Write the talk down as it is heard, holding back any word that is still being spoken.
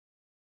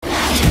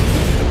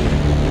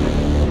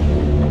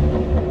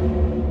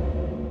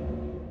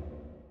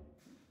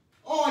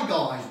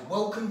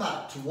welcome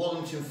back to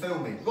Wallington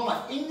Filming.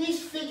 Right, in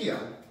this video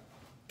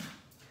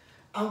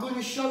I'm going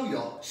to show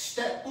you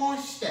step by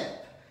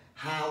step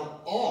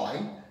how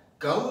I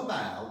go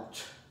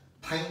about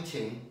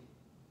painting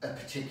a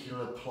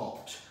particular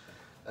plot,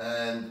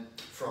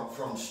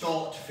 from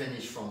start to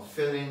finish, from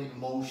filling,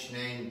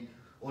 emulsioning,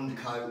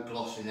 undercoat,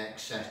 glossing,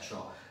 etc.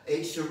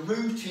 It's a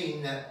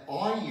routine that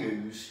I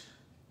use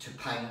to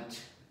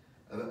paint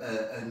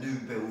a new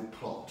build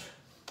plot.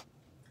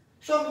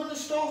 So I'm going to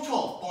start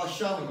off by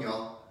showing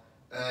you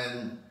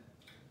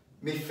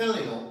me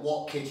filling up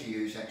what kit I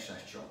use,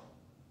 etc.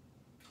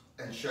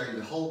 and show you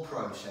the whole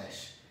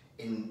process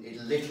in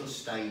little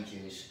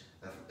stages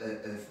of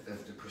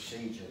the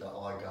procedure that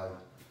I go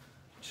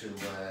to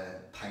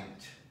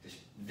paint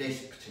this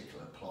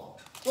particular plot.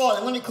 Right,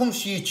 and when it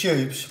comes to your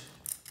tubes,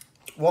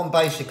 what I'm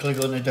basically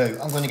going to do,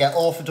 I'm going to get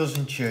half a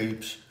dozen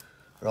tubes,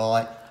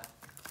 right?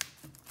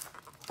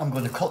 I'm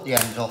going to cut the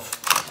ends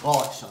off,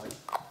 like so.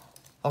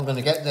 I'm going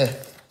to get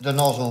the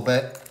nozzle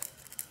bit.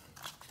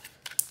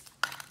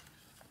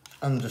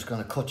 I'm just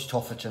going to cut it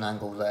off at an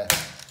angle there.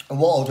 And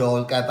what I'll do,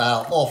 I'll get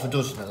about half a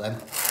dozen of them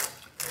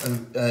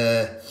and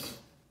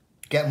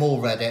get them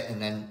all ready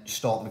and then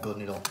start my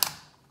gunning up.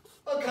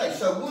 Okay,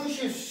 so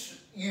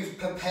once you've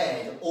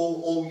prepared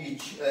all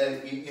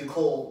your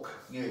cork,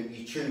 your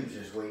tubes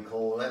as we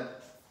call it,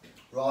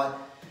 right?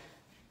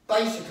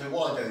 Basically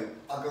what I do,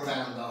 I go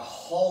around the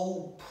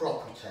whole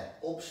property,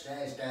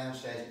 upstairs,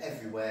 downstairs,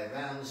 everywhere,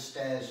 around the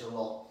stairs a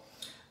lot,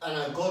 and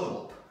I gun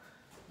up,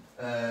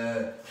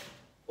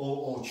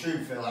 or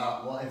tube fill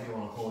out, whatever you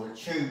want to call it,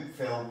 tube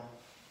fill,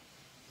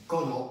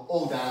 gun up,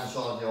 all down the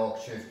side of the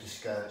architrave, the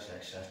skirts,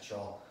 etc.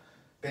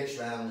 Bits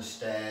around the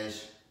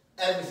stairs,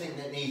 everything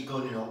that needs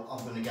gunning up,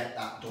 I'm going to get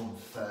that done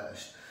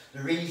first.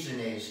 The reason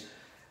is,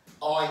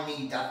 I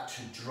need that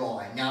to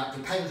dry. Now it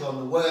depends on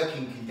the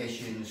working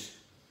conditions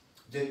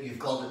that you've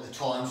got at the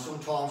time.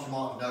 Sometimes you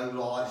might have no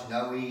lights,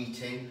 no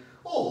heating,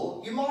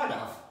 or you might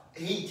have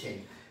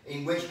heating,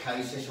 in which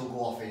case this will go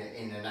off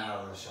in an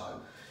hour or so.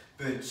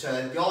 But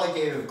the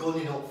idea of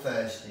gunning up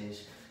first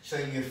is so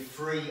you're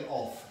free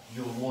off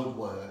your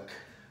woodwork,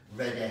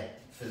 ready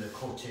for the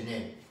cutting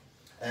in.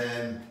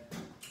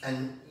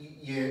 And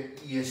you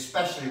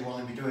especially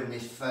want to be doing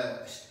this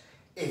first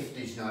if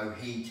there's no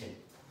heating.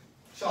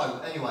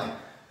 So anyway,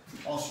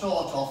 I'll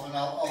start off and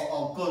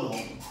I'll gun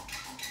up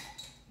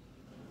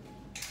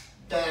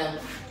down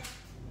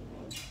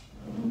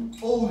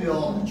all the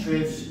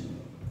architraves,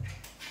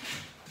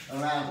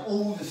 around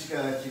all the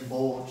skirting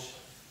boards,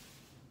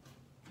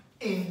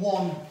 in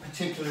one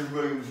particular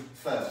room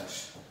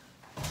first.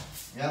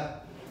 Yeah.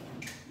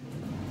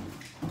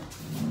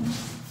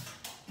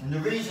 And the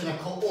reason I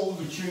cut all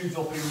the tubes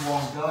up in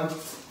one go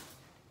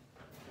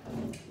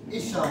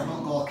is so I've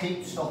not got to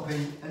keep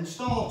stopping and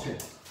starting.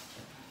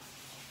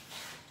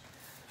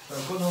 So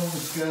I've got all the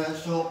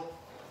skirts up,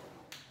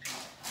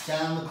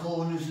 down the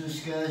corners of the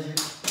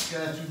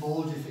skirting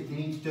boards if it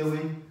needs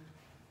doing.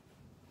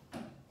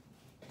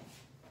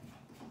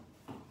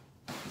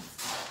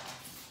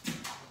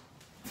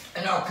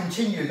 And I'll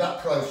continue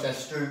that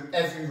process through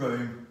every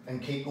room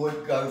and keep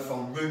go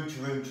from room to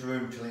room to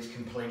room till it's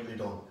completely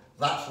done.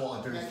 That's what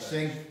I do. Next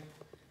thing,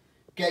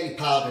 get your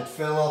powdered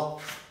filler,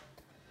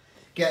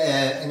 get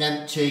an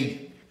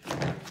empty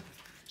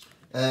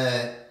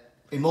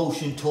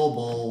emulsion tub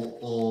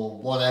or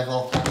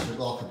whatever, that's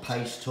like a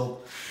paste tub.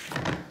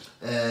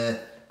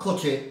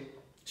 Cut it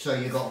so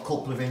you've got a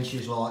couple of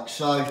inches like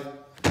so,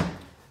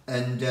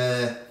 and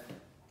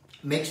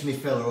mix my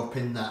filler up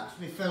in that.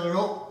 Mix my filler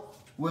up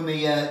with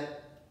my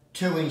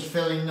 2-inch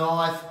filling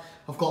knife.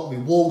 I've got my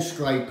wall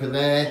scraper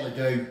there. What I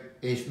do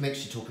is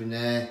mix it up in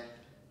there,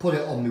 put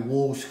it on my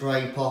wall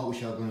scraper,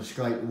 which I'm going to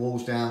scrape the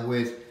walls down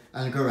with,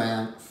 and go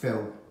around,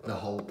 fill the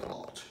whole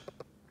plot.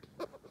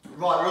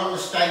 Right, we're on the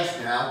stage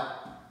now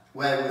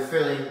where we're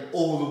filling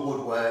all the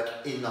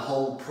woodwork in the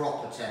whole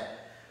property.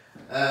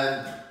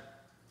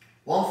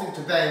 One thing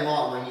to bear in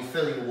mind when you're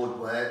filling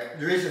woodwork,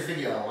 there is a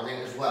video on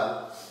it as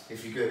well,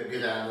 if you go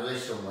down the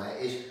list somewhere,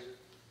 is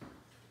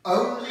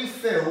only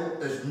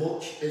fill as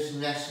much as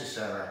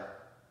necessary,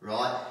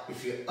 right?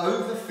 If you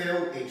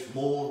overfill, it's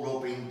more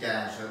rubbing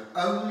down, so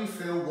only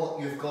fill what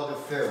you've got to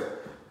fill.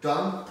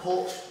 Don't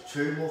put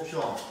too much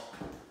on.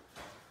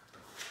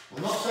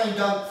 I'm not saying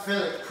don't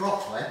fill it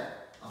properly,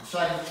 I'm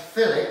saying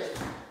fill it,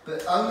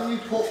 but only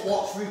put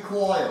what's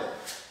required.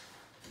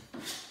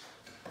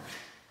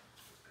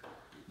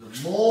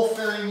 The more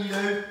filling you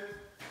do,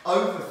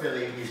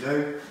 overfilling you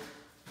do,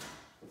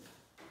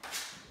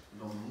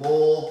 the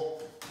more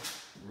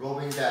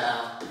rubbing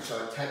down,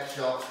 so it takes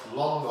you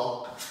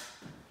longer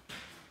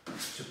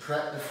to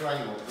prep the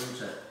frame up,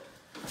 doesn't it?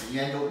 And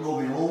you end up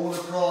rubbing all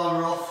the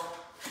primer off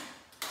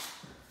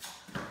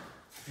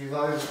if you've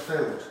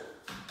overfilled.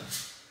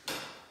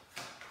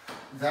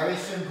 Very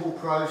simple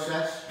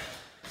process,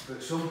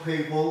 but some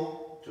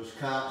people just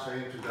can't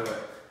seem to do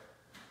it.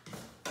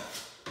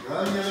 You're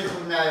only a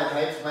little nail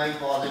heads made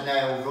by the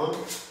nail gun,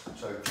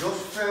 so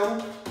just fill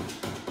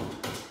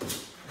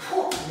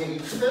what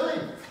needs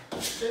filling.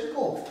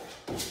 Simple.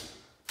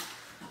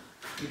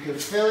 You can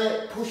fill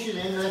it, push it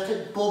in, let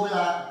it bubble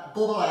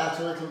out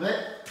a little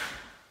bit.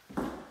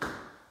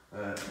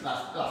 That's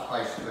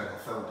basically where I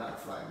filled that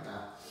frame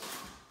now.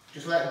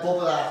 Just let it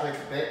bubble out a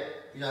little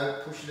bit, you know,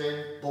 push it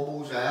in,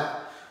 bubbles out.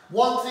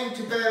 One thing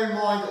to bear in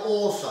mind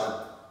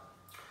also,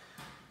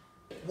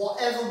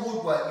 whatever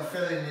woodwork you're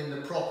filling in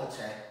the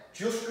property,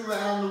 just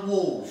around the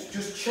walls,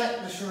 just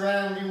check the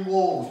surrounding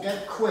walls,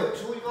 get quick,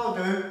 that's all you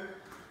gotta do,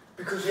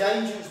 because the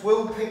agents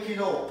will pick it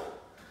up,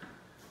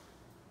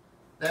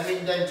 them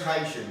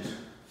indentations.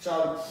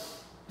 So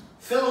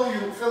fill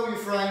your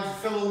frames,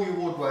 fill all your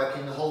woodwork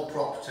in the whole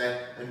property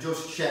and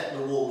just check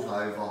the walls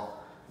over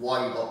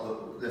while you've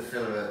got the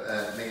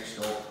filler mixed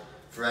up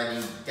for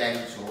any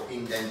dents or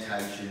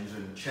indentations,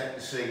 and check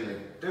the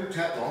ceiling. Don't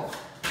take long.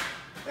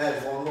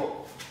 There's one,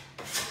 look.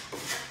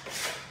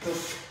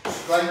 Just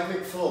scrape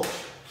it flush.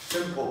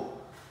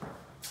 Simple.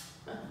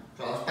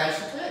 So that's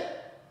basically it.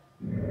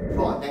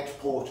 Right, next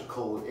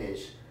protocol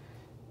is,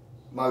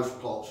 most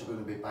plots are going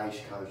to be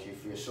base coated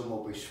for you. Some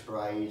will be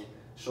sprayed,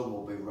 some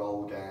will be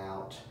rolled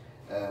out.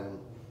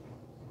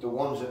 The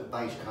ones that are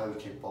base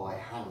coated by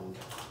hand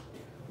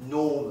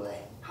normally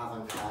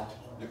haven't had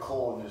the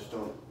corners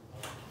done.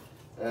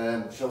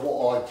 So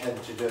what I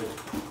tend to do,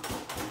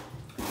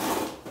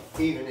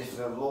 even if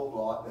they look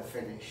like they're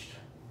finished,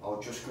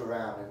 I'll just go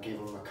around and give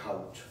them a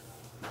coat.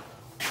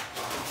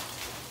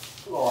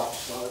 Like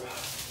so.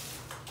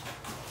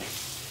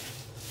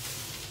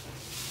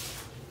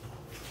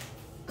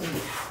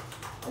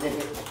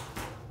 And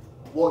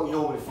what you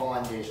normally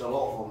find is a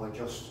lot of them are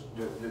just,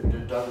 they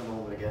don't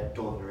normally get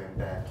done, they're in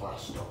bare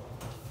plaster.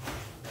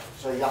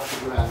 So you have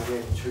to go around and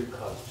give them 2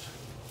 coats.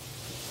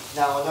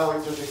 Now I know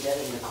it doesn't get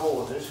in the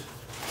corners,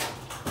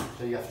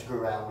 so you have to go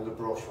around with a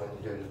brush when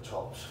you do the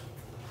tops.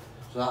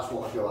 So that's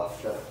what I do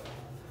after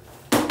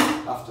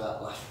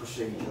that last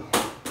procedure.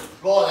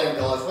 Right then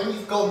guys, when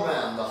you've gone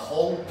round the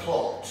whole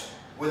plot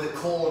with a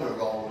corner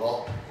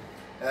roller,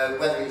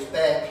 whether it's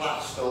bare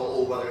plaster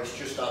or whether it's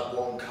just had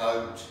 1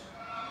 coat,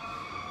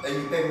 and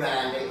you've been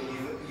round it and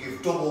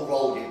you've double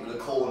rolled it with a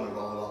corner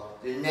roller,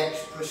 the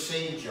next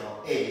procedure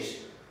is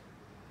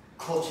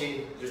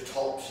cutting the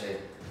tops in.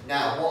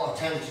 Now what I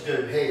tend to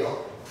do here,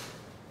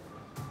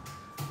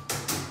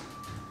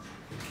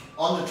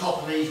 on the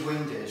top of these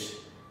windows,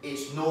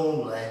 it's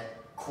normally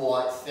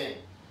quite thin.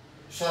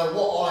 So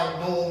what I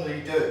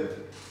normally do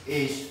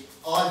is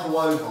I go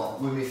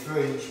over with my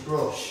 3-inch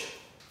brush,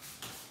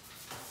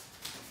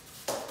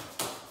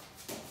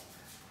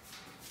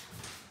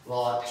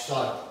 like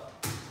so.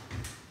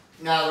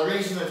 Now the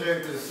reason I do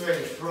it with the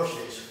 3-inch brush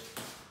is,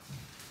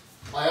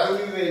 I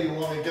only really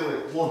want to do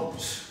it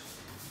once.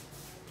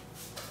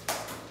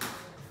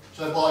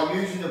 So by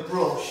using a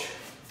brush,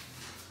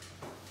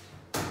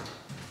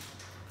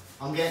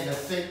 I'm getting a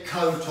thick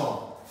coat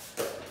on.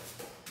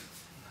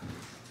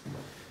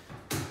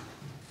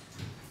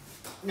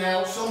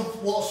 Now,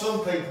 what some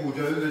people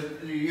do,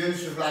 they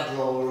use the rag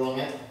roller on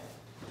it,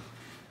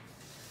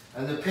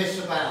 and they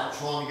piss about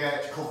trying to get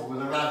it to cover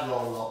with a rag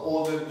roller,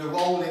 or they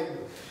roll it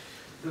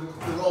with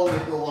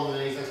one of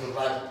these little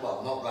rag,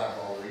 well, not rag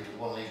rollers,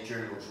 one of these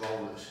Dulux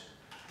rollers.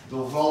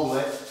 They'll roll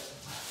it,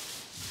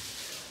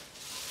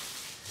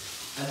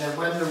 and then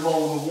when they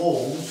roll the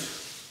walls,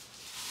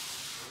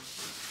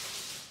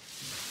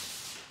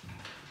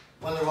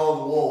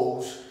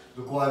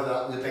 they'll go over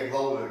that with a big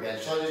roller again.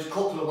 So there's a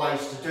couple of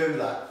ways to do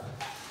that.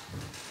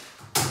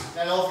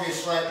 Then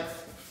obviously,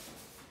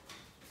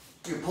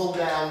 you pull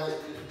down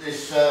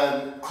this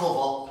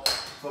cover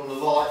from the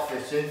light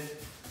fitting,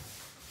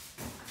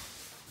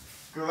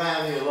 go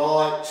around your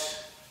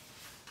lights,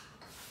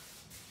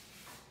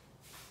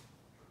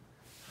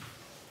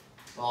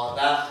 like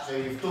that, so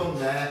you've done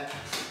there.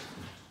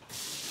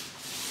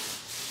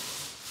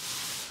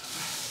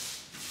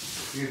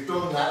 You've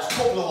done that. There's a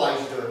couple of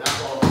ways of doing that,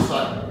 like I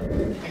say.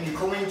 And you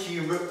come into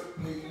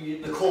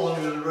the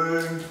corner of the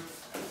room,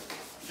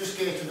 just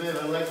give it a bit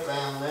of a lick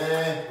round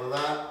there with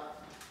that.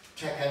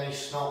 Check any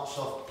snots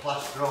off,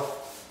 plaster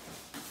off,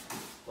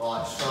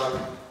 like so.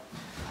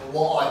 And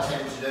what I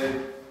tend to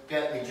do,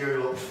 get my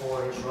Dulux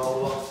 4-inch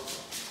roller,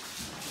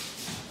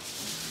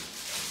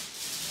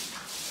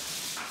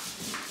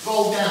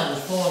 roll down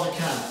as far as I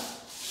can.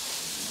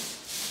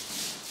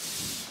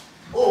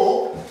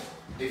 Or,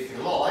 if you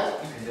like,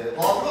 you can do it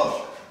by brush.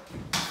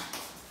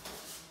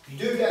 You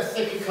do get a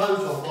thicker coat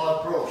on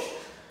by brush,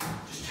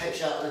 just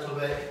takes out a little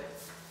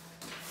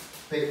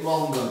bit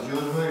longer, do you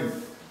know what I mean?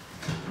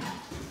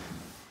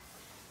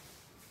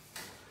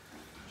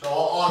 So I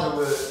either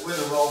with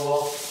a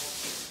roller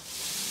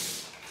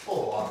or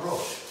by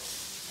brush.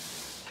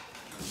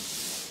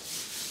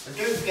 And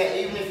don't forget,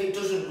 even if it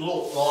doesn't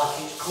look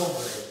like it's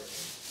covering,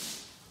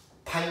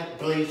 paint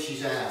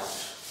bleaches out.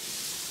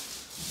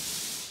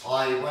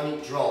 When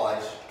it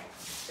dries,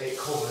 it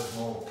covers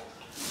more.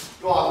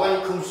 Right, when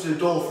it comes to the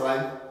door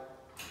frame,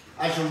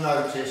 as you'll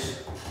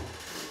notice,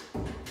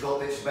 you've got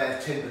bits of bare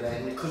timber there,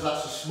 and because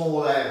that's a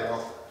small area,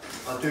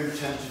 I do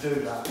tend to do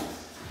that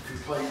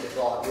completely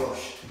by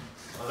brush.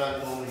 I don't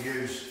normally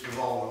use the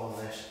roller on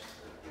this.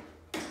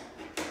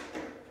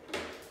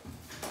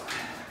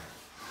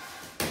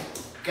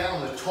 get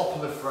on the top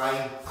of the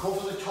frame,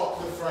 cover the top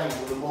of the frame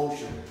with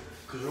emulsion,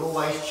 because we're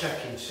always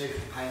checking to see if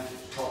the paint at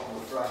the top of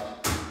the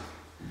frame.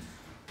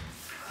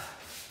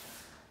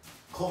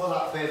 Cover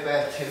that bit of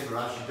bare timber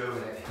as you're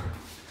doing it.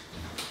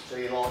 So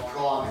you're like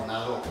priming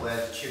that up where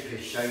the chip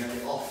is, shaving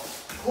it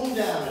off. Come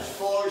down as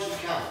far as you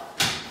can.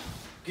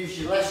 Gives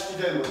you less to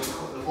do when you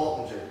cut the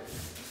bottoms in.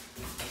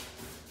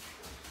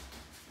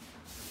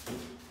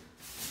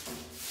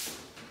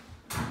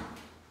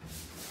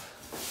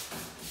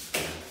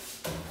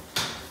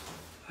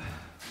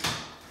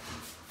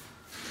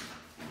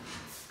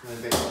 And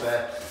a bit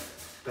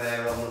of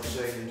bare on the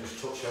seat and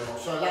just touch them up.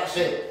 So that's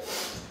it.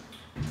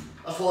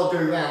 That's what I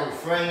do around the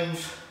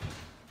frames.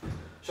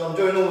 So I'm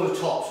doing all the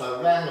tops,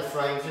 so around the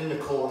frames, in the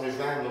corners,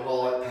 around the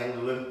light,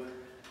 pendulum,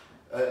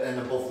 and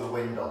above the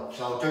window.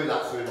 So I'll do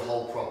that through the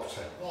whole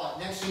property. Right,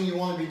 next thing you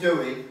want to be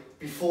doing,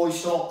 before you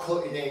start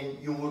cutting in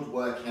your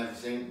woodwork and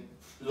everything,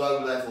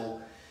 low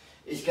level,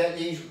 is get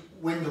these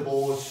window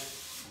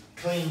boards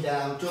cleaned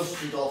down,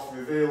 dusted off,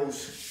 reveals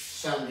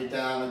sanded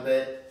down a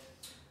bit,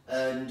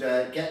 and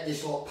get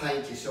this lot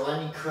painted so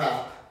any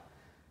crap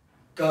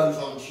goes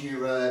onto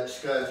your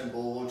skirting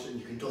boards and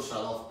you can dust that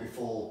off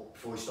before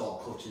you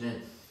start cutting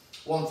in.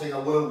 One thing I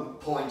will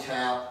point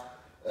out,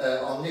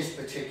 on this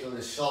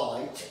particular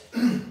site,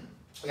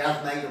 we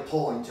have made a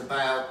point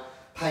about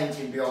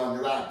painting behind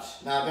the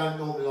rads. Now I don't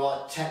normally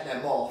like to take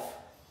them off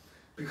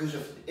because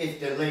if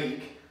they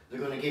leak, they're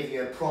going to give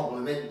you a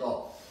problem, isn't they?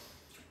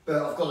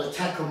 But I've got to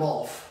take them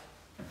off.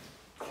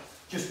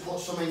 Just put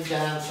something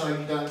down so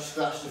you don't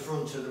scratch the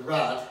front of the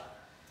rad.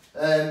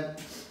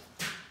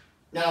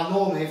 Now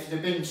normally if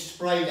they've been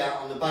sprayed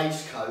out on the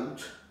base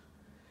coat,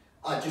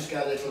 I just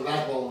get a little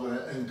rag roller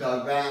and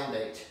go round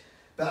it.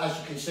 But as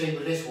you can see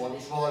with this one,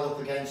 it's right up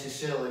against the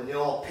sill and they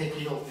are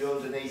picking up the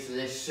underneath of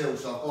this sill,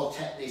 so I've got to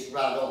take this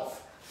rad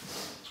off.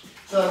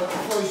 So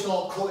before you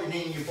start cutting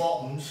in your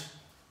bottoms,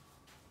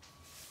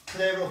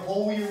 clear up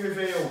all your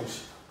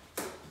reveals.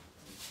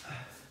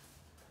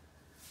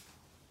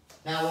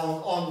 Now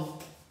on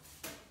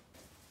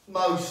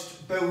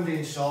most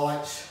building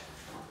sites,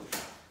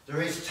 there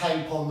is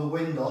tape on the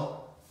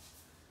window,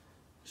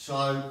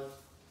 so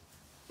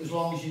as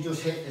long as you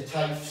just hit the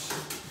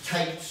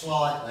tape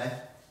slightly,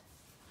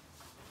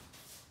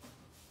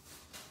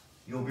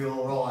 you'll be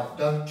all right.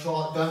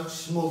 Don't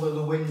smother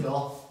the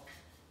window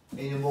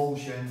in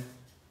emulsion,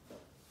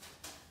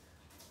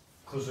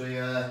 because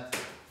the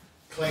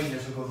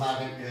cleaners will go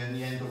mad at you and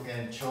you end up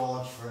getting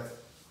charged for it.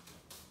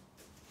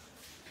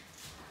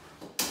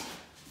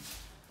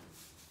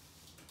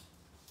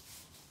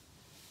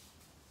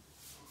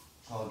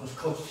 I'll just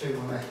cut to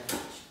my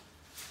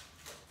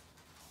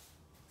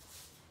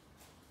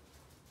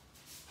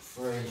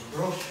 3-inch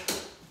brush.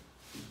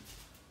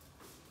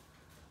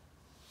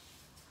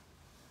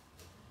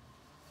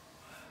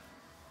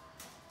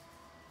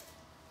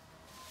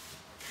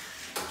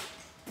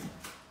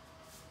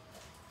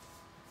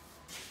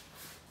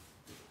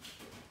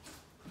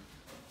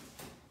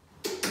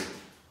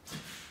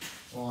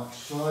 Like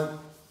so.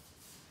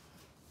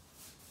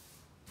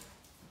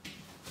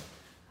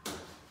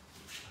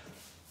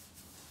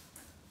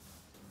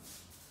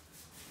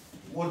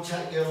 Would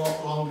take you a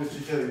lot longer to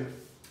do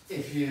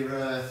if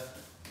you're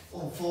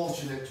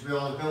unfortunate to be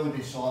on a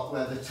building site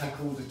where they take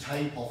all the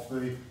tape off,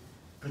 the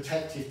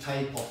protective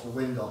tape off the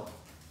window.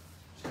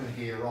 It's going to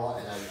give you a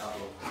right headache, that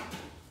look.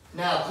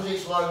 Now, because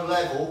it's low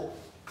level,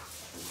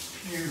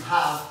 you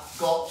have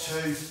got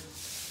to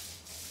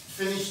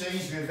finish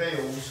these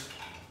reveals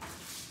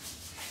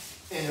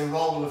in a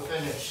roller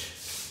finish.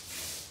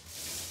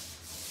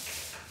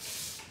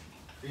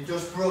 You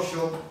just brush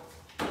them.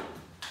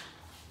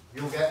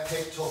 You'll get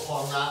picked up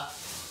on that.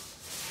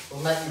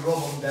 We'll make you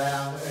rub them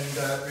down and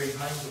repaint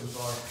them,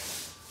 sorry.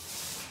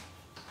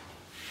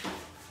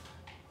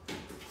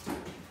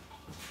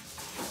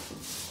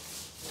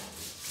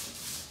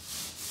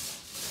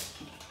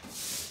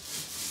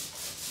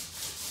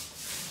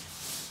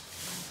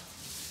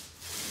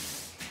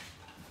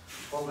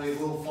 Probably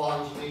will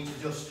find you need to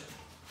just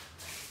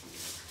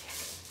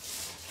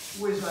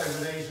whiz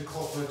over these a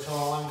couple of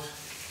times.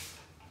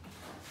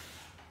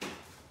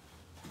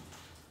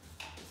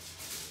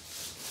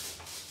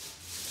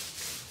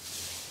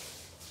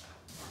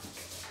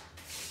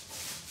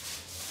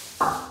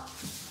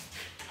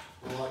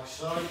 Like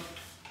so.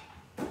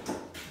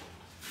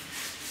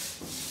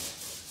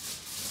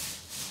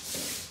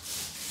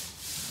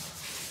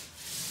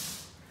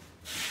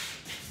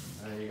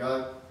 There you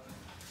go.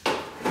 Like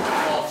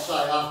I say,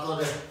 I've got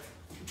to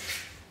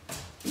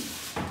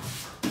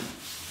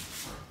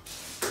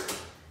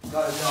go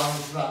down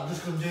this rad. I'm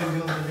just going to do the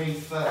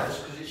underneath first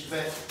because it's a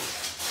bit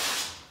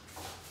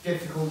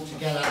difficult to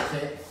get at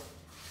it.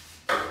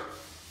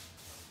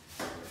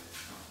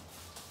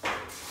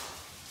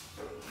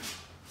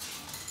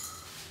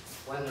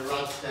 When the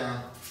rad's down,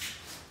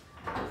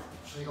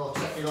 so you've got to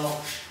take it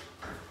off,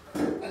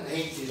 and the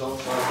heat is on,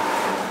 so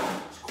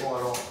it's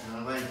quite hot, you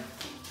know what I mean?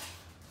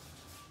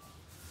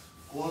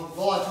 Go on,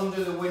 right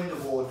under the window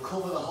board,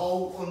 cover the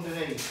whole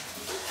underneath.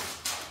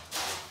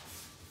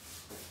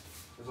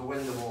 As the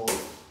window wall.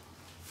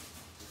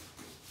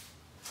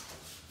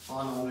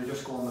 I normally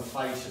just go on the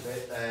face of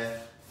it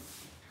there.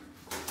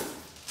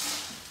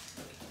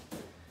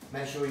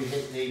 Make sure you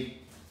hit the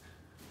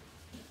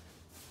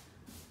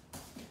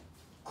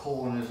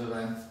corners of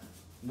them,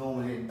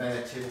 normally in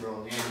bare timber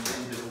on the end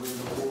of the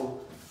window wall.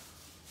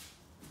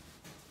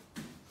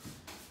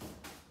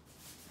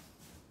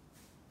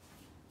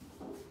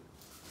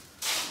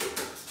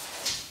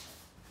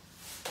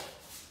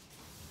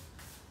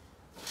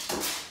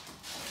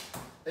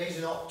 These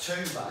are not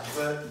too bad,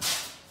 but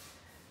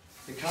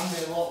they can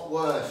be a lot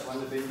worse when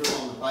they've been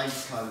done on the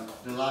base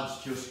coat. The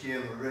lads just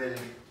give them a really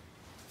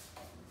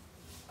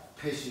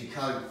pissy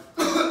coat.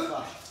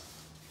 Flash.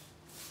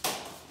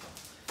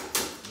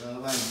 You know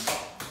what I mean?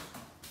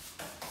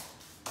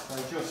 So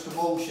just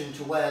emulsion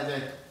to where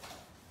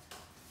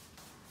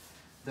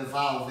the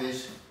valve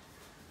is.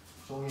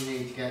 So all you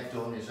need to get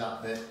done is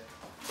that bit.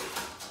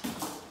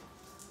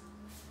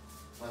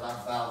 Where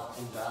that valve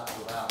comes out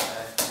to about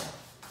there.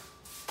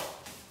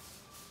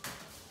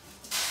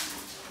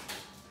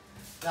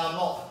 Now I'm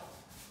not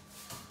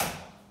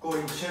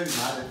going too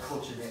mad at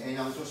cutting it in,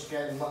 I'm just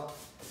getting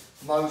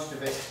most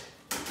of it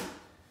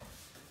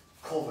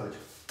covered.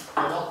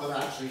 You're not going to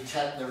actually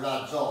take the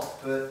rads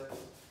off, but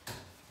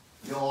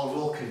you're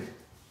looking.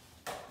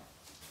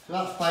 So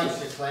that's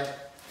basically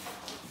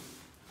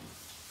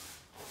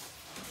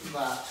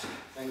that,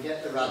 and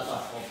get the rad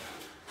back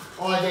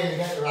on. I didn't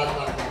get the rad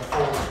back on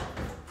before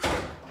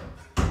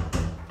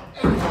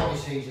everybody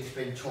sees it's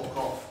been took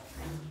off.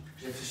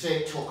 If they see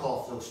it took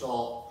off, they'll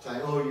start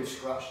saying, oh, you've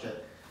scratched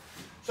it.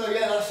 So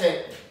yeah, that's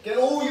it. Get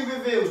all your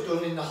reveals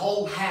done in the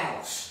whole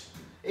house,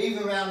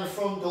 even around the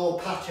front door,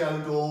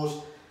 patio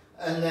doors,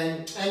 and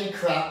then any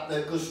crap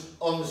that goes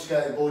on the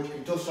skateboard, you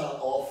can dust that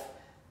off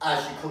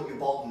as you cut your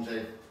bottoms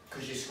in,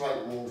 because you scrape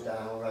the walls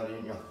down already,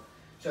 didn't you?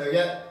 So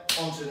yeah,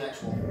 on to the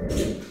next one.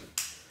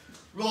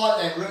 Right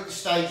then, we're at the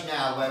stage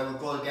now where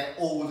we've got to get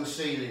all the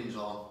ceilings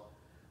on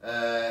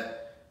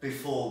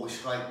before we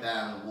scrape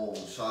down the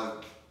walls. So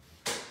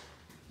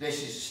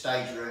this is the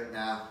stage we're at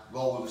now,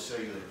 roll the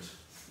ceilings.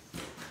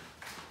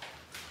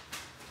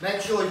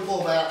 Make sure you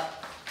put about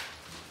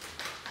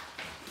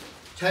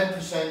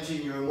 10%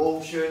 in your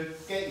emulsion,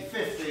 get your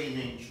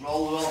 15-inch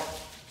roller.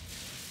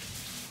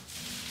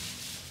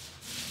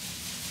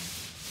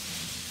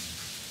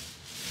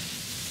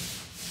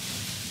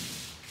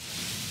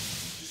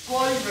 Just go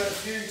over it a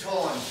few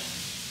times.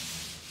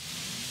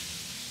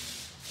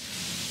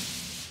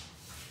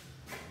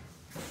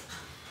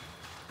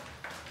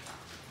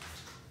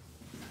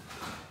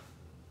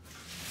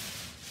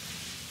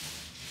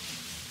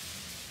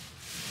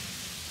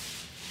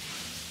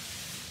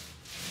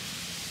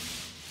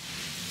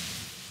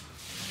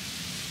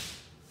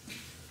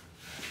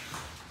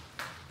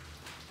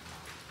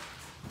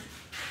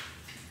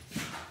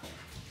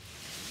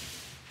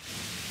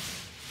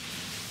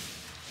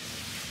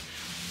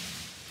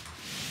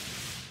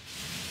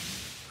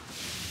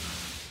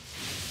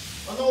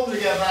 I normally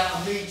get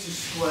about 1 metre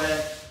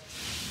square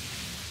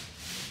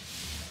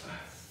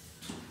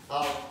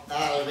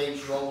out of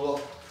each roller,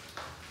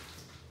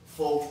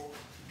 full.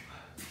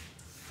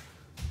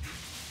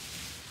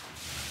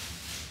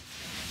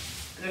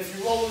 And if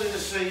you're rolling the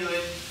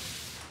ceiling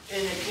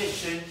in the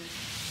kitchen,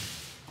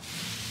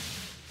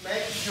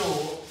 make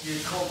sure you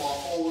cover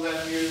all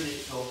them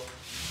units up.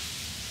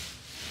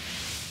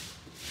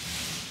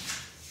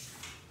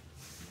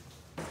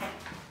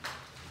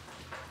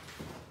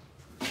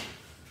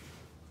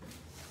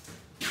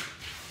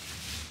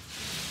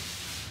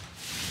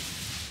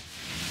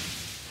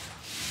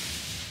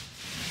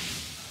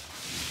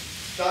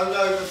 Don't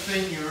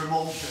overthink your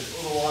emulsion,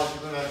 otherwise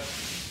you're going to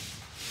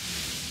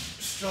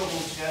struggle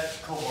to get to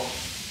cover.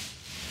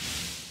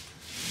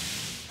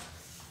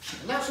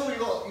 And that's all you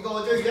got to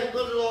do. You haven't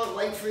got to like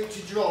wait for it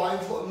to dry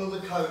and put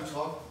another coat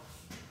on.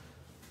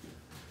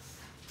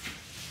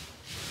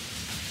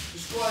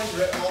 Just go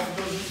over it half a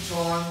dozen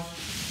times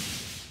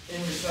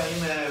in the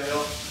same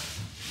area.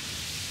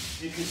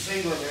 You can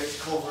see whether it's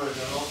covered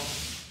or not.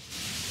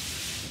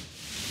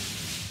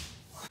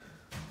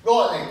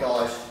 Right then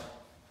guys.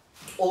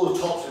 All the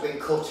tops have been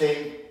cut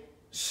in,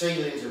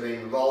 ceilings have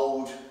been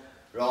rolled,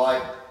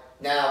 right?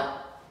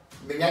 Now,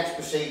 my next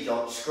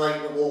procedure,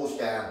 scrape the walls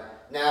down.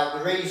 Now,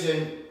 the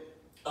reason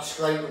I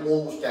scrape the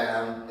walls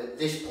down at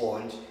this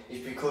point is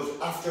because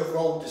after I've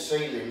rolled the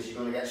ceilings, you're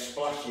going to get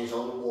splashes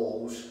on the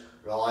walls,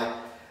 right?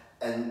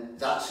 And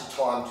that's the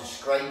time to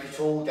scrape it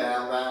all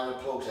down, round the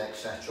plugs,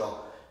 etc.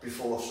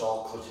 before I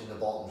start cutting the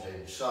bottoms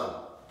in.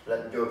 So,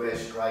 let me do a bit of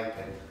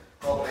scraping.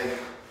 Probably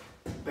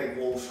big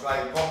wall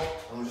scraper,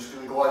 and I'm just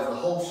going to go over the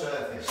whole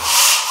surface.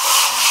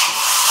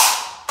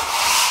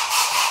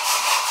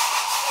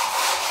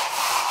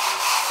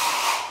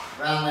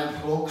 Round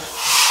them plugs.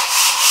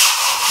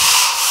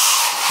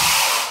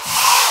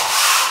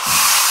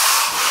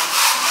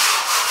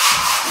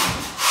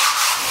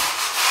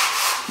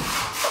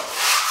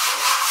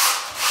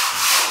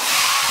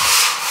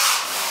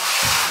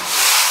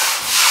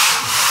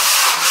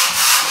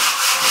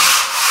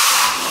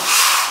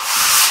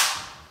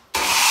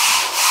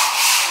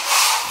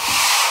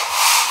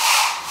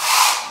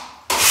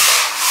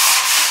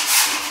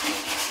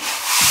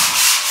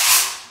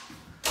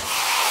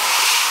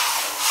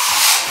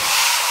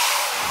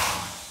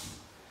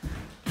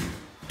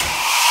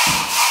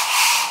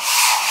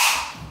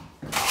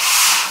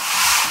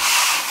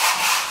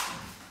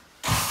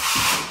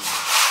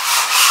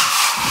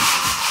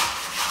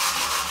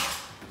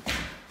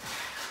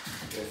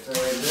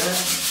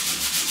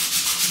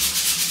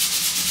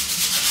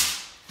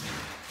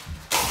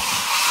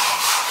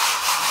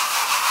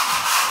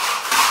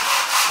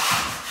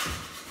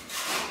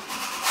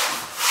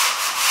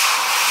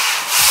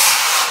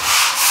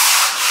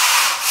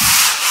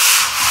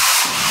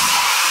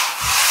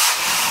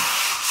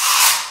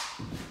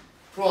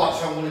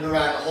 I'm going to go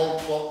around the whole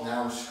plot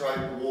now and scrape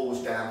the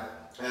walls down.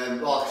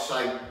 Like I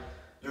say,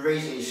 the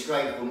reason you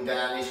scrape them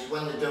down is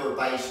when they do a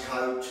base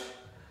coat,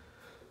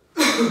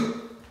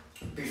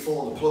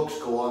 before the plugs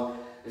go on,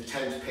 they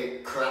tend to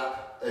pick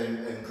crap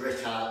and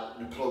grit out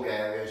the plug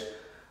areas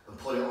and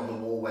put it on the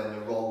wall when they're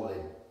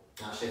rolling.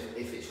 That's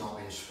if it's not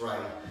been sprayed.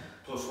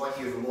 Plus when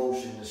you've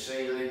emulsioned the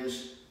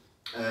ceilings,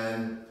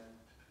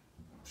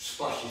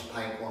 splashes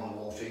paint on the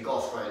wall, so you've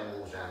got to spray the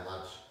walls down,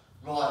 lads.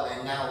 Right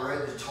then, now we're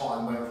at the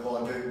time where we've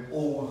got to do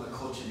all the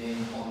cutting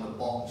in on the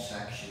bottom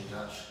sections.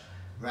 That's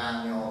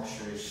round the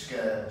arches,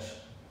 skirts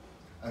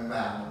and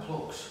round the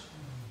plugs.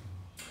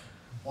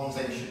 One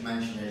thing I should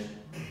mention is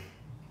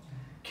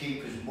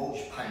keep as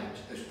much paint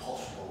as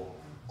possible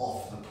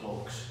off the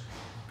plugs,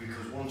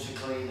 because once the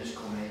cleaners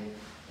come in,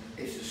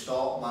 if they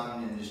start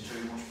moaning and there's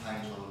too much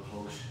paint on the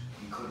plugs,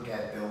 you could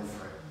get a bill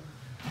for it.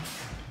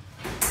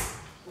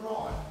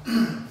 Right.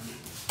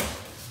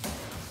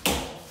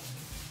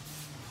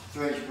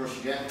 3-inch brush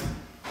again.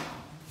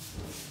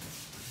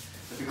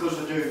 And because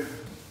I do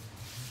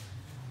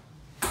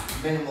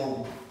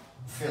minimal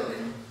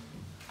filling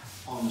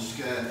on the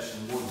skirts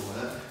and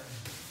woodwork,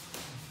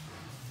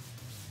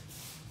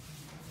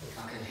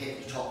 I can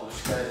hit the top of the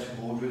skirting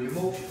board with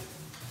emulsion.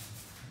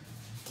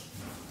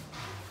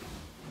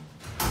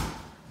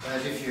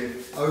 Whereas if you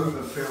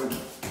overfill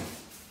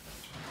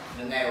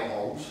the nail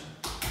holes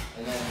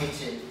and then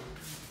hit it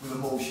with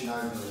emulsion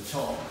over the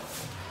top,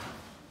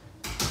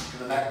 it's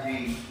going to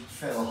make the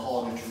filler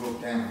harder to rub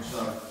down.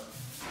 So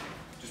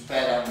just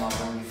bear that in mind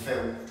when you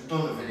fill. I've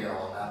done a video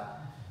on that,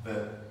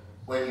 but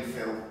when you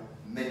fill,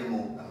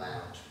 minimal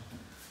amount.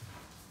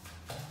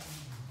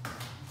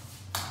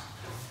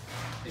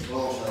 It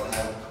will also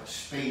help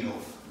speed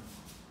up.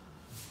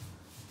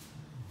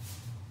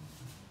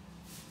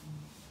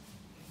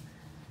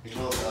 It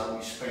will also help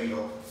you speed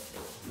up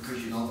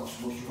because you're not got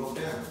so much to rub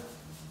down.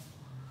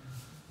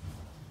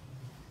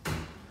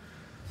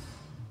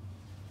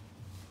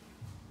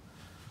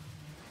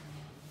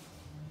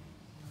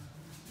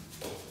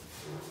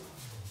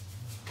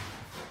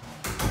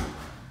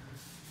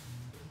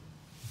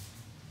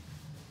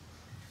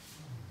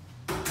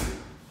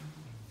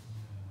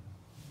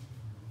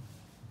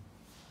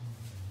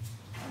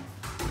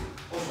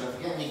 Also, if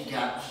you get any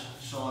gaps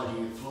side of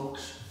your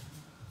plugs,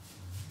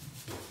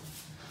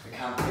 they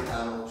can pick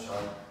that up,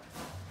 so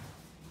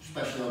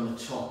especially on the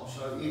top.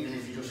 So even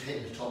if you just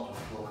hit the top of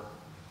the plug,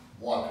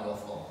 wipe it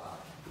off like that,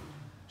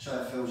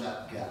 so it fills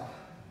that gap.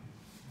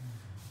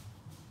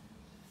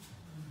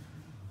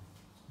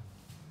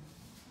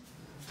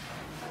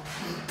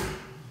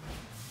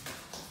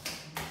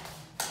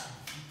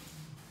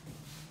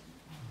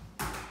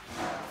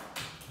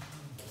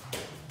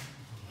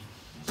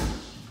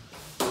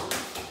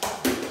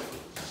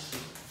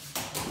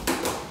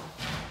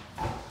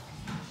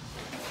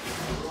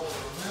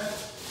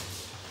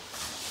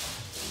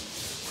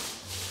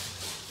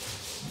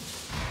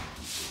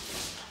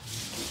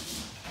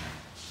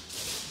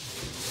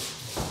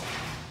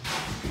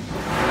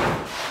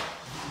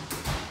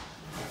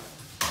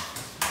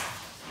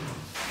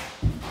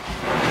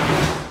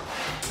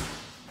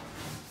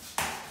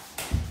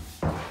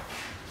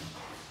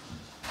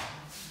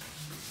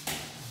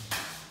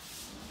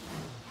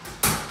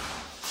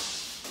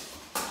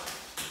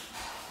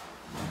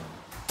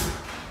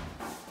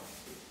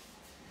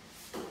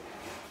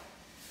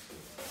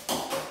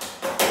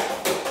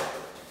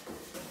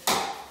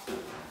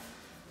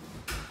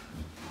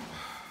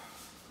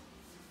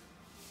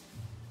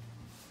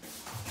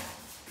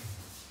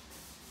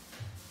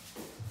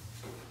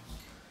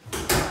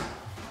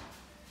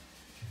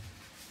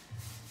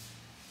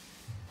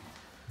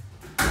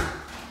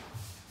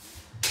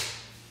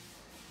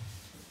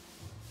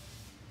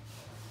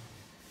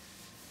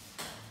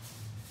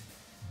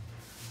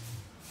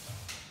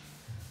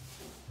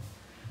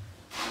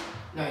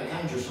 Now you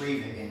can just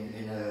leave it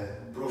in a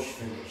brush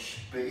finish,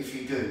 but if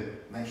you do,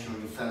 make sure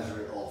you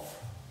feather it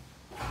off.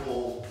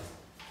 Or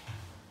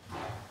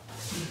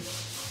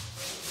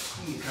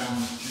you can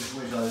just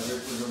whiz over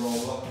it with a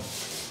roller.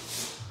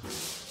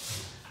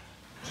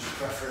 Just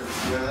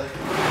preferably early.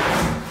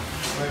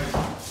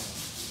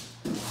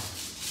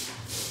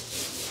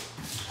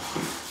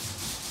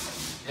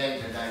 At the end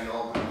of the day, you're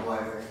going to go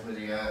over it with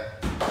a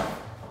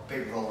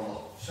big roller.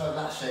 So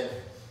that's it.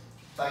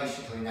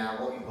 Basically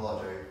now what you've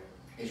got to do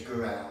is go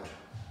around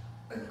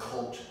and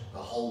cut the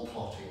whole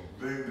plotting,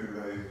 room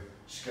by room,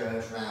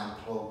 skirts, round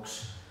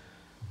plugs,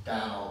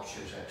 down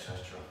arches,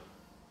 etc.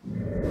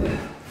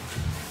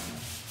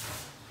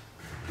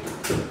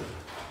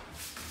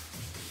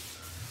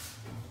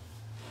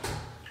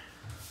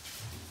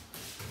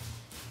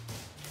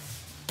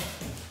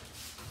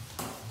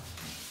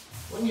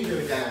 When you do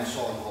a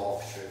downside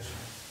arches,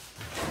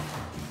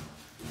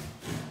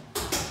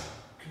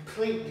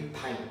 completely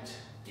paint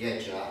the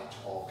edge of that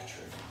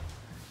architrave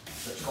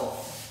that's got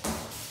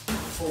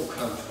full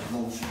coat of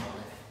emulsion on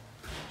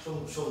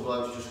it. Some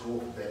blokes just go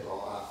up a bit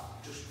like that,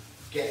 just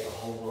get the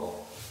whole lot,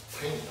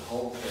 paint the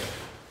whole thing.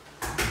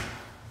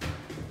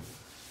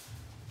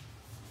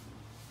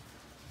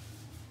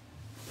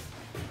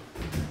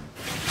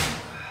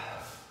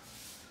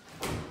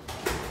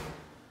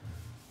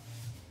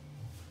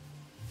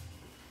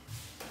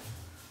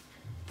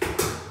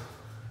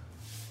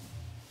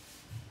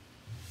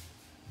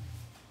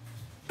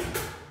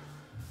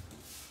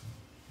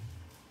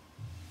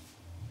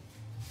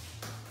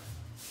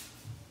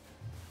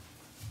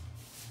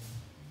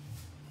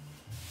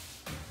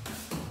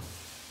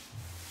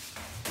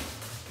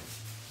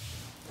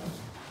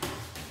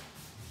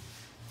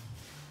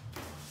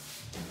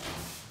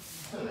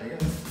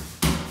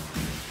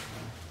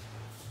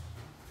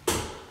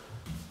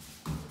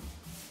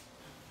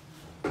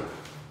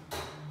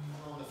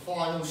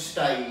 final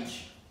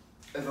stage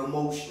of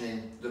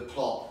emulsioning the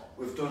plot.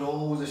 We've done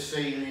all the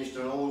ceilings,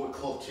 done all the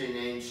cutting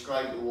in,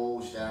 scraped the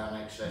walls down,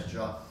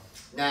 etc.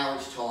 Now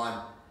it's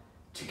time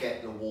to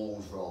get the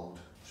walls rolled.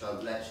 So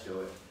let's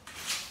do it.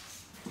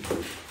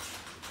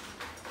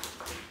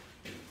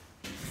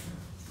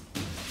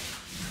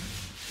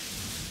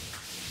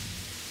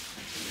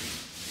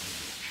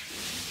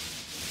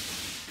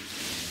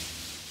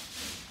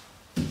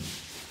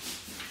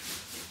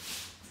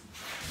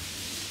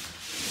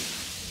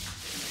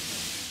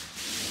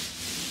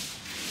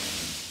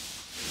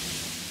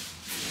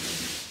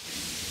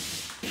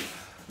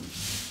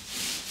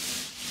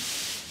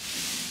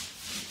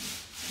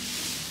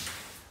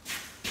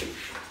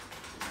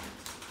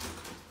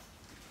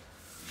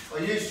 I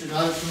used to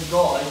know some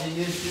guys who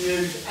used to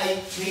use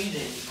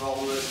 18-inch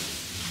rollers.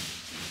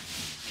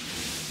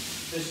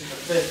 This is a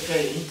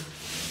 15.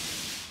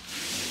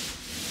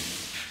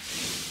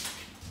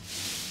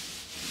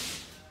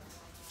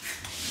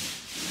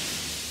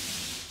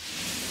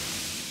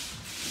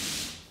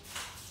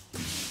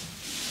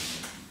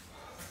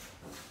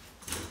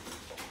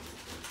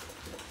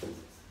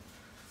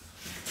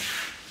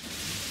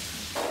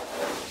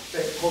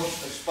 Bit push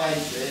for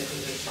space here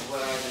because this is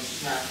where I can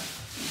snap.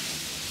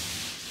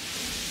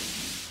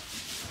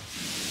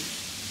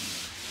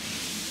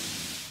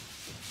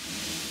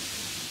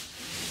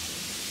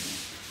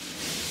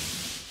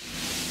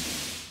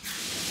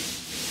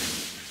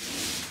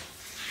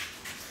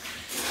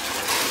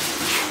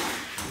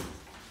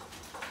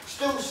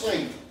 Still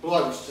see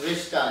blokes to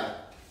this day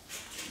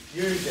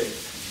using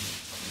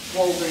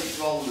 12-inch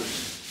rollers.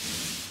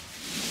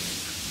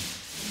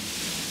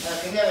 I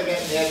can never get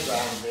my head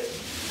around it.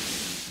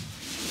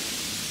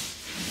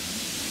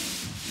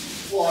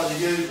 Why do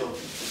you use them?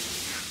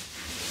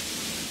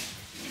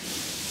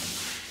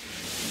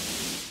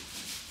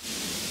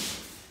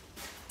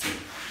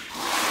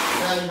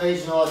 The only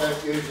reason I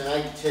don't use an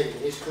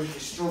 18 is because you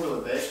struggle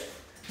a bit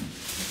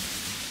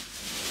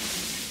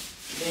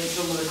in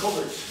some of the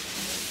cupboards.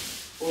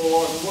 Or I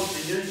would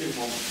be using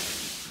one.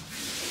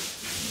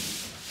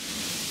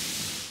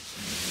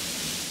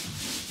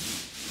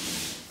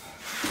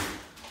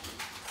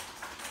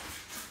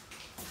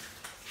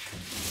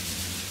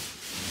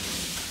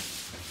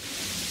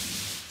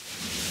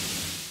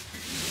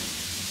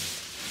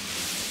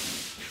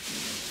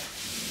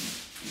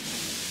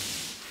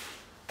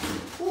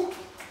 Whew.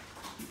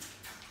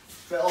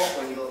 Bit hot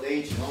when you've got the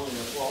heating on in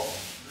the plot.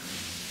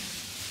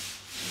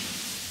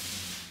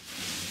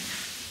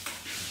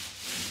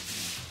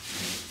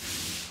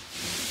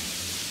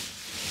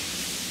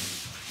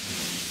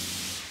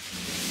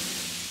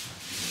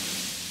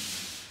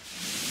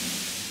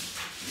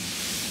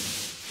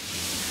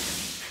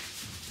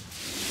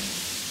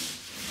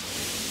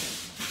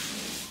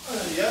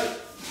 There we go.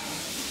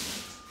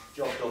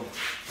 Job done.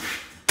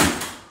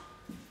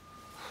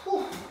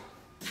 Whew.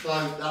 So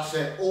that's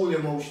it, all the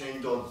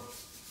emulsioning done.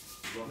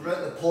 We're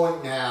at the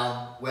point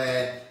now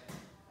where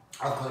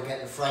I've got to get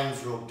the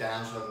frames rubbed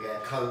down so I can get a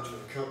coat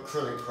of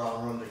acrylic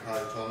primer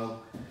undercoat on them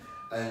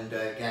and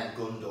get them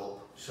gunned up.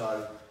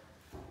 So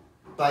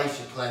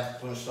basically I'm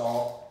going to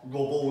start rub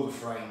all the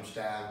frames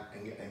down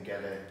and get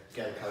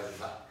a coat of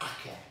that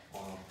Ake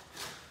on them.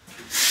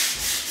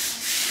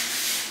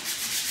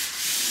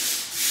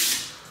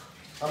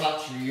 I'm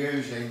actually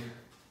using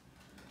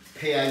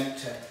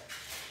P80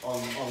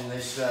 on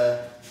this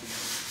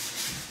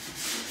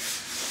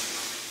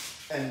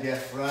MDF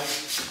frame.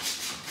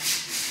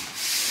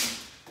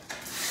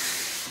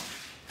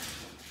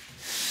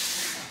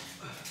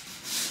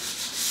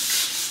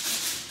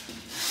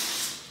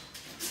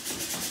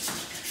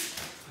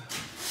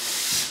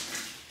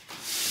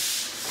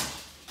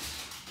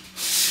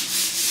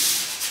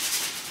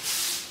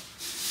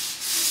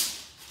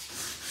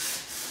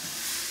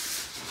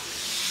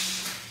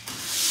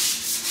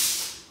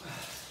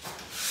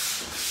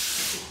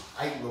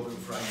 Hate rubbing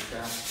frames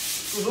down.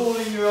 It was all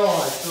in your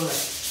eyes, doesn't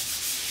it?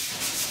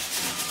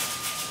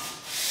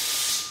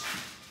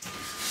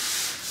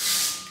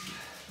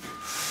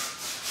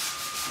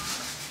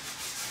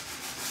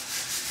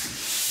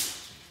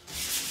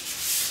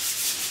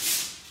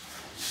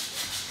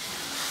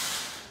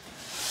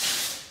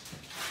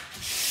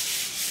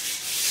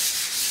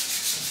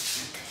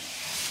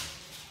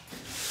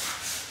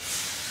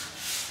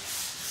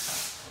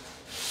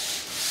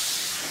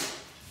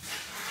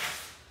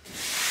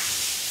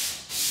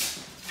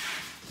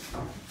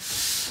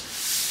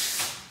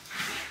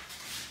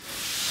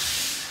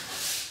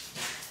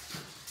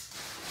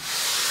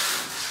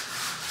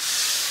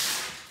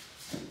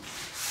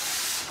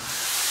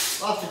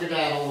 I have to go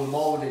down all the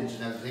mouldings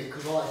and everything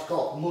because like, it's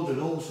got mud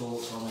and all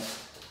sorts on it.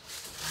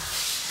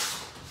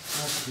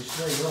 As you can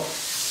see, look.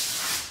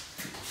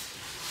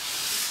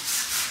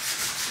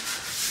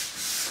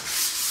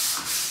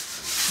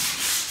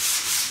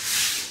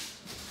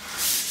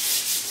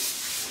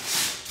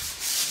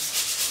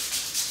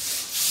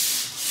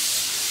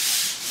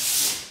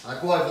 I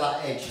go over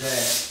that edge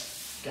there,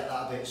 get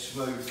that a bit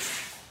smooth.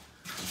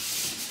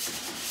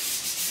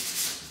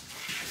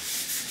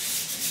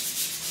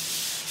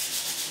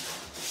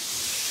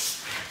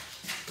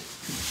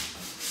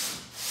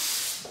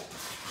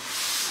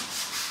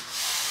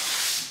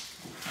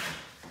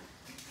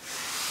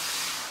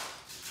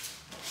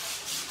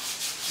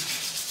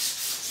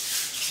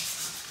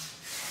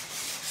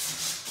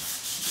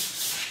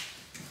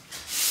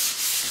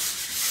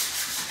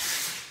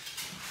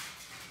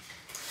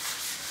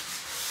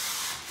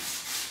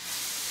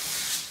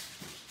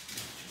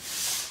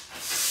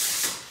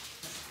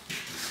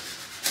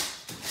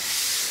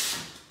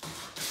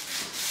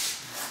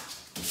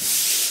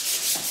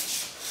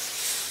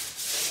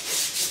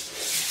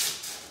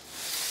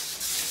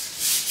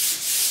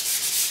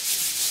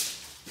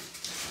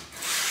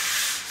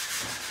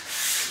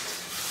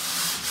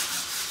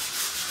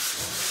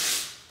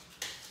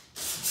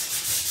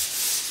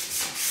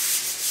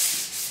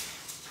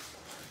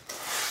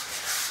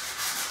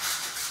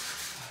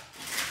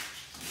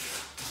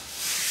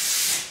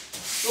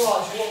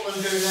 Right, so what I'm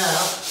going to do now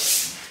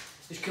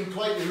is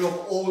completely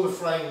rub all the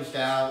frames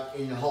down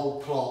in the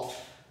whole plot,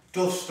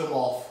 dust them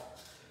off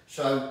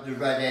so they're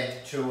ready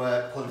to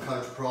put a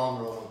coat of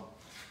primer on them.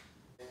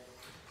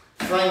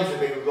 Frames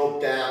have been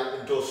rubbed down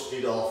and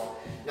dusted off.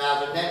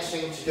 Now the next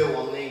thing to do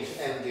on these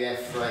MDF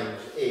frames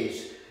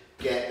is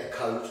get a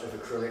coat of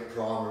acrylic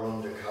primer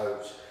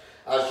undercoat.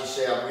 As you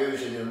see, I'm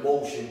using an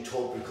emulsion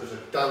tub because I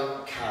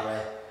don't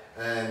carry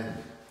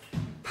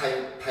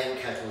paint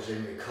kettles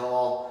in my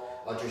car.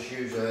 I just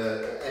use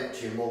an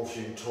empty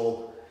emulsion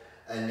tub,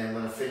 and then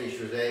when I finish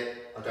with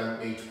it, I don't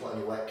need to put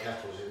any wet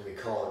kettles in my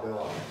car, do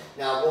I?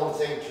 Now, one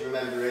thing to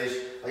remember is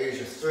I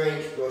use a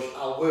 3-inch brush.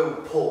 I will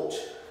put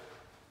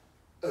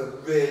a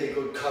really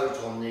good coat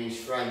on these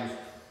frames.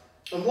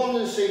 And one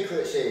of the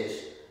secrets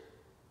is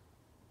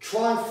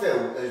try and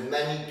fill as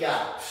many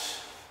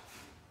gaps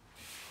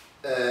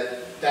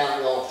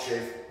down the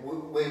archive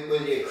with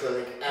the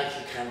acrylic as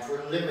you can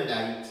to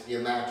eliminate the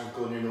amount of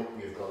gunning up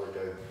you've got to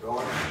do,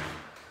 right?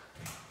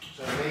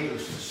 So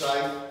needless to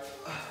say,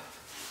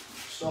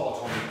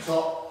 start on the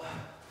top.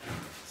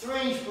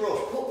 3-inch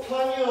brush, put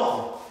plenty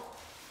on.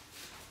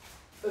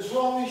 As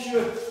long as you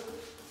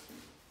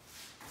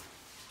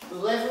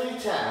level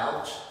it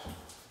out,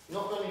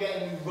 you're not going to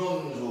get any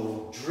runs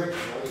or drips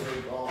or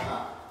anything like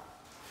that.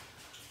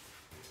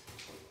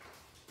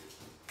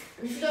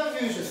 And if you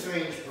don't use a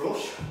 3-inch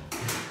brush,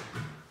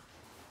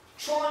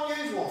 try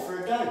and use one for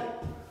a day.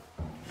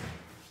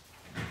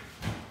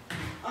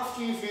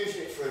 After you've used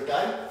it for a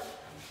day,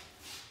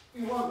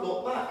 you won't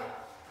look back.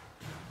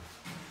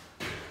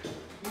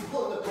 You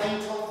put the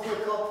paint on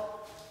quicker,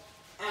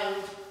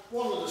 and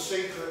one of the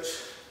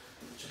secrets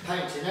to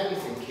painting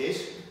anything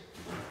is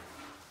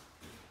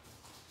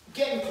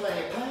getting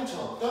plenty of paint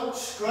on. Don't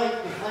scrape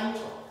the paint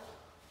on.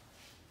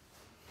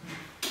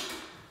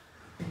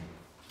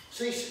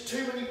 See,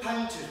 too many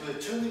painters with a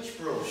 2-inch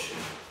brush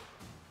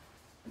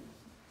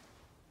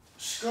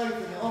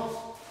scraping it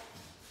off.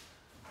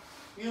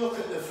 You look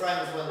at the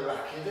frames when they're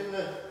acting, and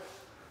they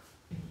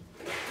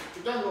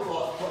don't look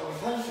like they're putting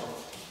paint on.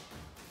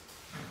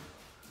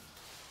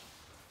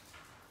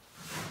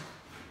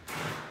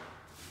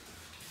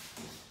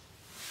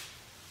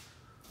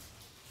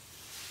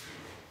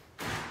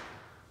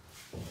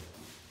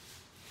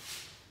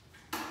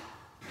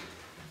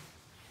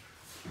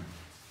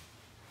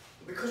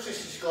 Because this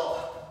has got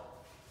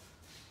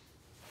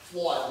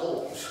white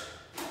walls,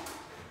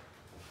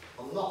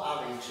 I'm not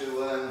having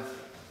to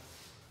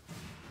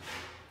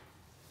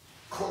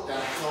cut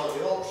down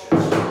slightly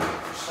options.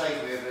 It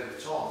saves me a bit of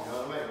time, you know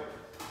what I mean?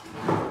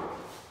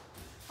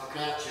 I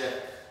can actually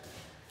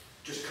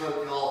just coat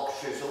the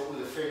arches up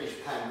with a finished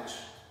paint.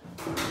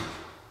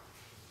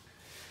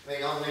 I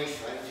mean, on these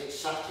frames it's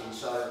satin,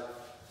 so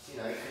you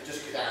know you can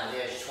just go down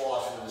the edge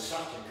twice with the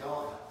satin,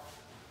 can't you?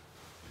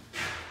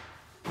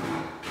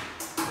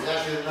 And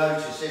as you'll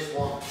notice, this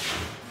one,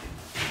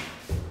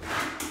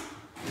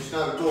 there's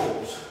no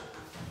doors.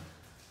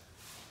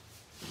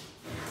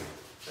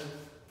 And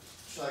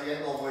so you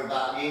ain't got to worry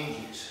about the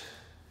hinges.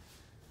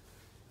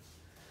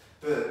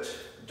 But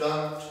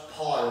don't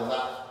pile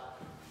that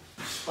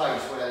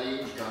space where the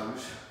hinge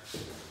goes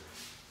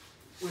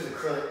with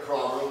acrylic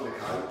primer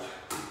undercoat,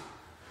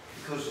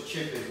 because the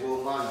chippers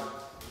will moan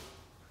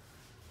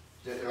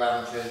that they're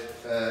having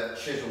to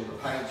chisel the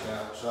paint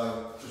out,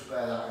 so just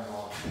bear that in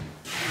mind.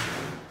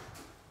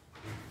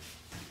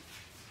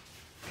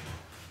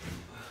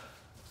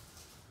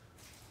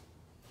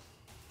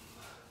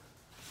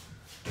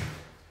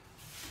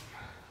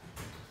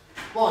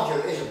 Mind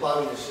you, it is a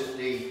bonus that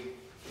the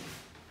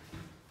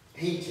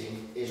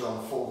heating is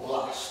on full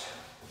blast.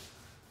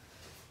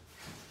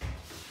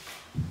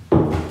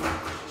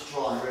 Let's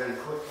try really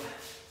quickly.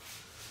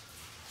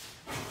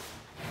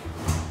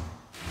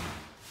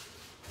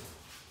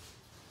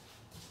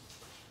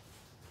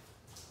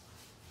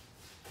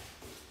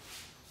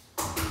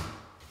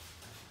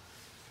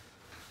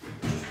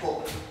 Just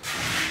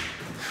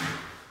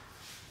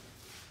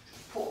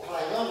put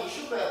plain on. You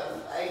should be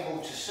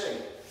able to see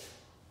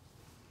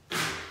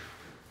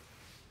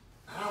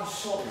how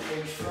solid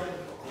these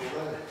frames look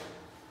already.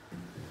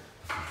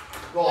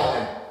 Right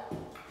then,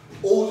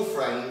 all the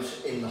frames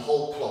in the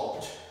whole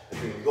plot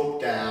have been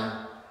rubbed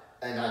down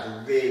and had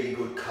a really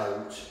good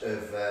coat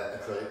of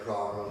acrylic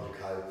primer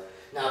undercoat.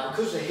 Now,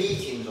 because the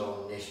heating's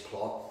on this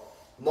plot,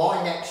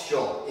 my next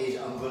job is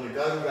I'm going to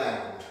go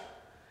round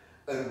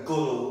and gun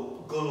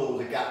all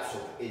the gaps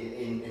up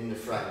in the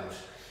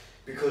frames,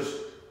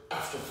 because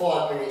after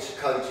 5 minutes of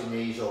coating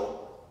these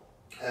up,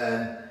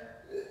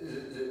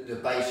 they're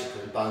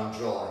basically bone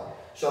dry.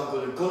 So I'm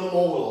going to gun them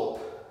all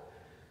up,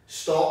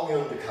 start my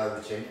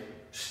undercoating,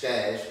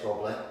 stairs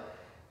probably,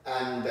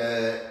 and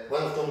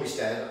when I've done my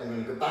stairs I'm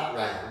going to go back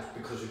round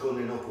because the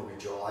gunning up will be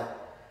dry,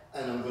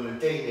 and I'm going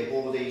to denib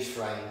all these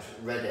frames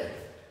ready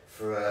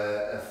for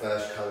a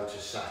first coat of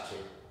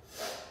satin.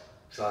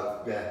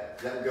 So yeah,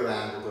 let me go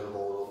around and gun them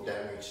all up,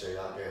 don't need to see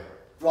that, do you?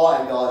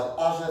 Right guys,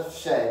 as I've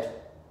said,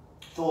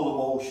 it's all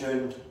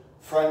emulsioned.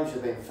 Frames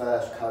have been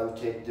first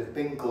coated, they've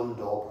been gunned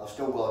up, I've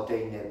still got to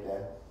denib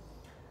them.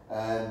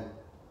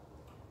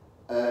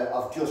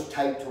 I've just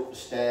taped up the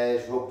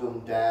stairs, rubbed them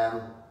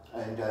down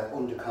and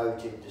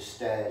undercoated the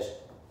stairs.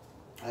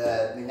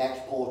 My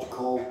next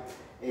protocol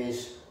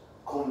is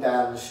come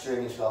down the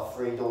string, so I've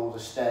freed all the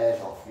stairs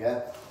off,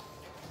 yeah?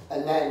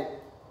 And then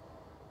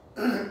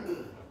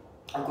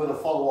I'm going to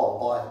follow on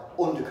by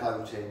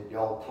undercoating the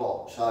old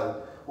plot.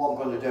 So what I'm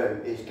going to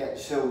do is get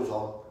the sills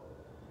on,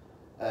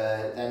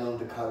 then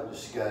undercoat the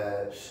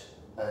skirts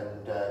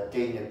and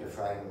denib the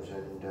frames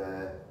and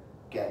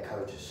get a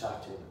coat of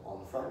satin on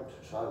the frames.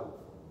 So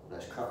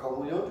let's crack on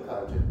with the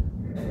undercoating.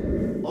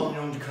 On the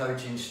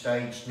undercoating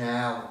stage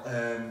now,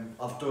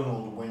 I've done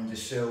all the window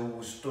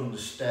sills, done the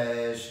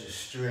stairs, the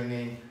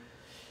stringing,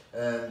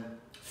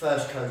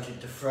 first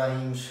coated the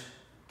frames.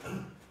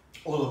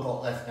 All I've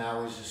got left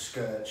now is the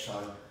skirt,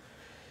 so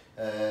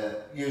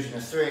using a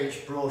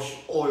 3-inch brush,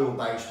 oil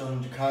based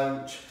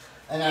undercoat,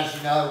 and as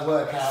you know,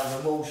 work out an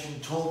emulsion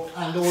tub,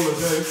 and all I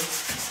do,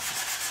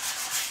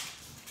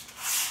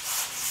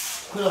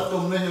 because I've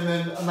done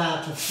minimum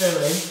amount of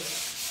filling,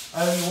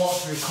 only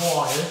what's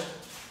required.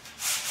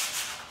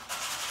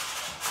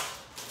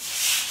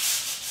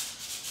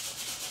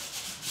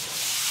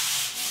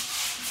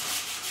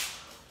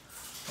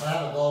 I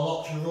haven't got a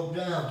lot to rub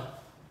down,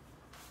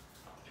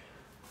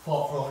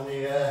 apart from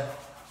the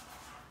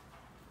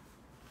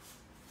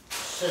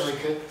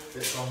silicone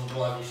bits on the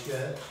bloody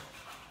skirt.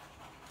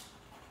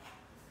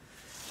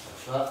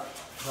 So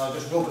I'll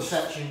just rub a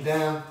section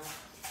down,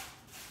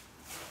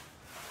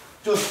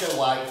 dust it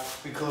away,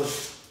 because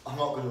I'm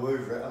not going to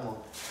hoover it, am I?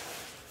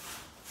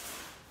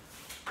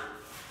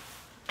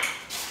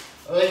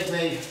 I leave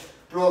me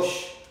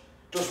brush,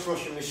 dust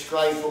brush and my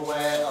scraper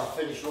where I'll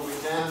finish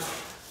rubbing down.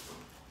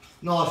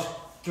 Nice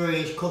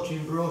 3-inch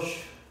cutting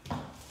brush.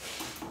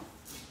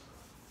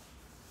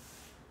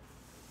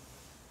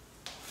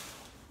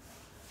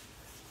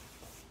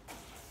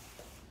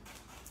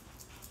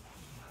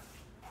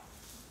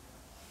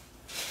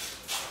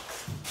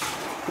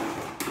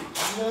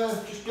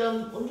 Just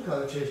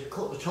undercoated,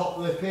 cut the top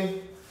lip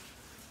in.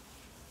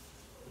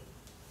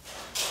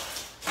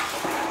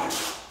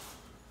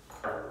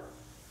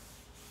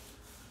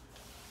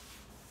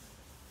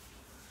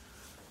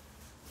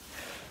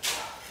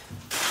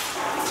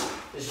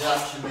 This is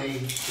actually my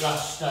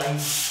last stain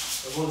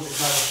of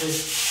undercoating.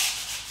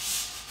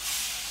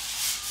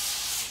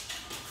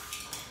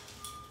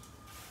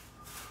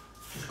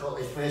 Just got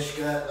this bit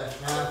skirt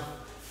left now.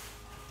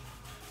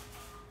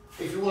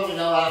 If you want to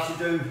know how to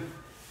do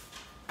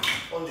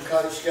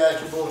undercoat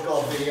skirt, I've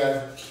got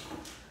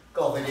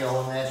a video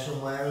on there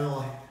somewhere, haven't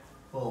I?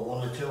 Or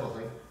 1 or 2, I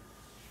think.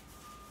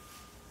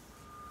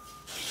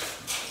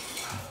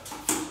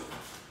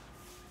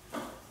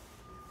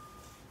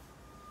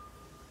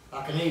 I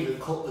can even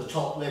cut the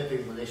top lip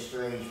in with this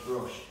 3-inch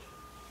brush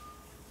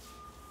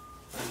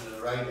under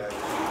the radiator.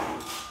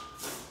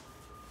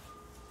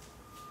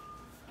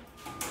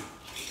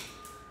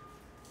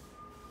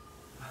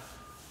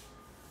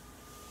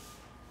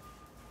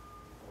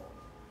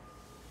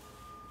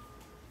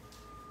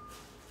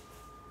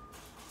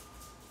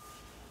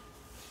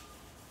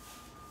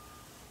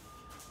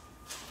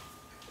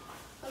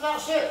 And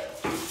that's it.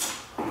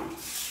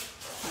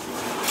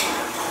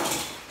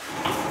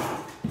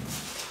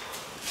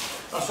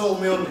 That's all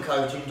my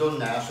undercoating done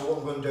now, so what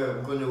I'm going to do,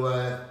 I'm going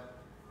to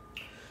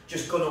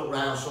just gun up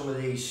round some of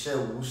these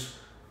sills,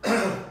 put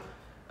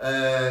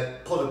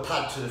a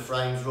pad to the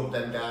frames, rub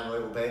them down a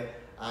little bit,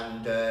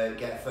 and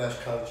get a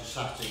first coat of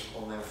satin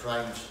on them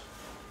frames,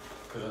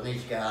 because I need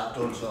to get that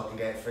done so I can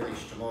get it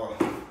finished tomorrow.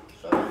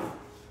 So,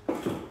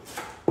 just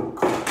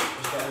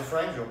get the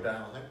frames rubbed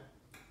down, I think.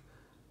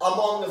 I'm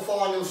on the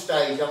final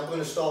stage. I'm going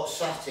to start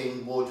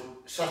satin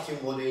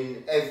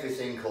wooding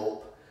everything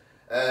up.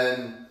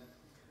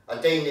 I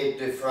denibbed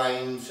the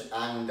frames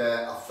and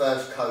I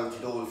first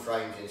coated all the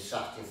frames in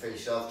satin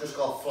finish, so I've just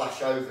got to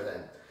flash over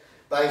them.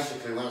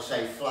 Basically, when I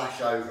say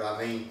flash over, I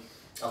mean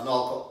I've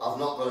not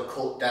got to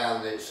cut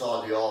down the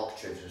side of the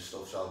architraves and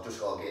stuff, so I've just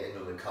got to get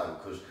another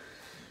coat, because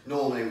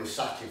normally with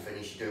satin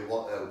finish you do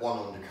one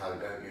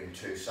undercoat, don't you, and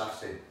 2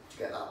 satin to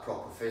get that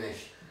proper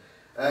finish.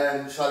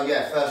 So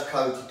yeah, first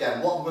coated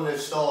down. What I'm going to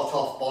start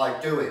off by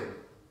doing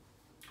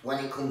when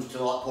it comes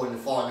to like putting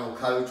the final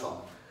coat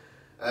on,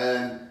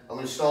 I'm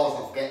going to start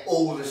off, get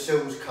all the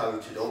sills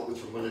coated up,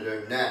 which I'm going to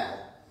do now.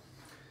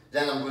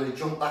 Then I'm going to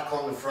jump back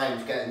on the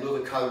frames, get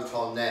another coat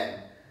on them,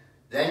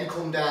 then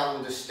come down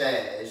with the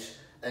stairs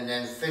and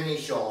then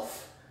finish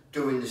off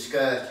doing the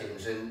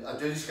skirtings. And I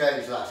do the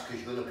skirtings last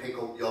because you're going to pick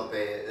up the odd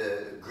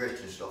bit grit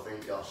and stuff,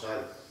 ain't you?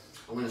 So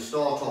I'm going to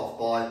start off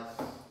by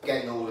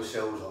getting all the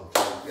sills on.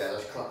 So yeah,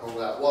 let's crack on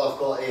with that. What I've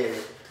got here,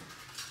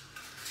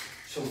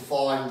 some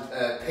fine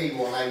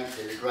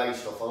P180, the grey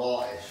stuff. I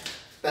like this.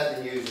 Better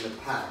than using a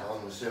pad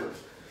on the sills.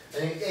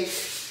 And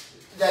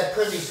they're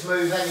pretty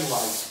smooth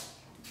anyway.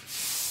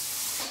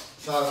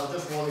 So I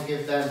just want to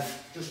give them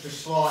just a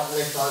slight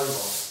lift over.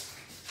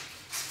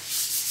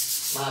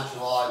 Might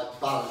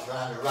like balance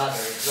around the ragger,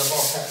 because I've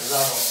got to take the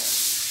rag off.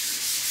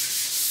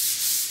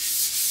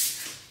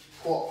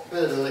 Put a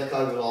bit of a lick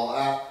over like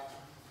that.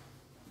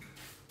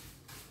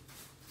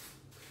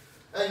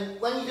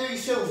 And when you do your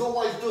sills,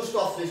 always dust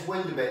off this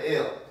wind a bit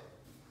here.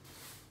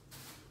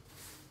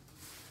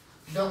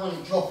 You don't want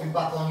it dropping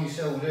back on your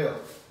sills here.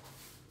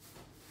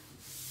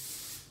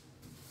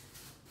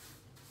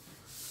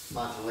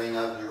 Might have to lean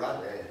over the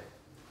rad here.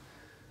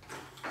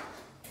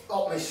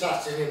 Got me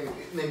sat in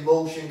my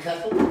emulsion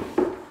kettle.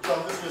 So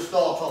I'm just going to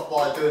start off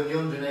by doing the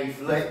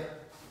underneath lip.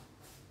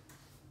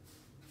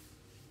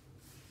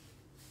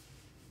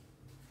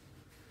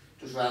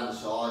 Just round the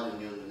side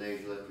and the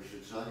underneath lip, I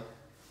should say.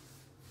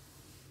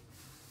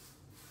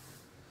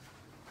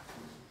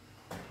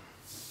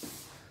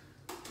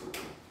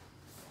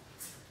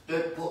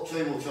 Don't put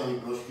too much on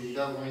your brush because you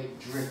don't want it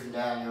dripping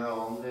down your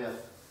arm, do you?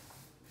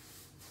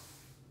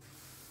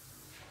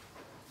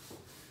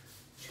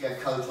 Just get a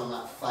coat on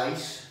that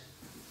face.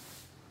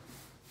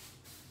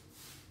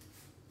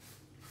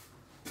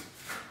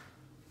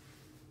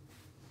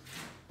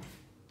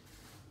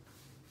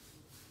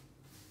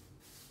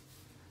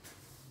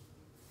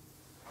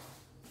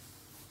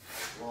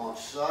 Like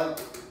so.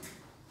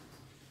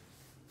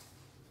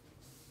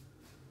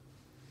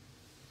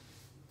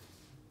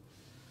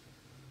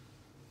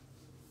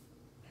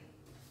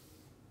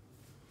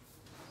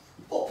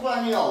 Put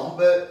plenty on,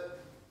 but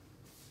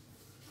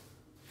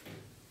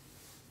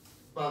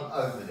don't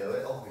overdo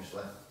it,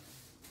 obviously.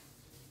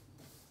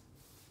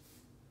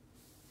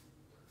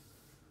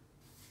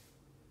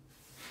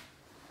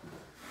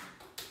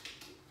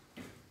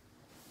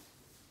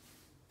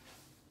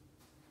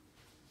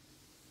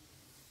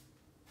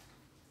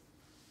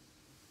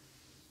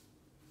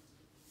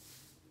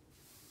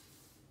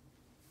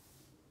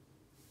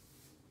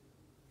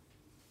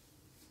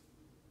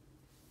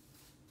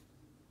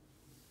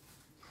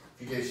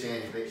 If you do see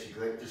any bits of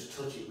grip, just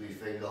touch it with your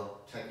finger,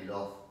 take it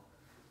off.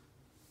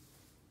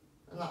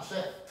 And that's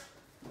it.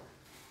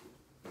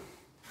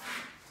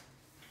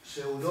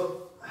 Sealed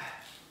up.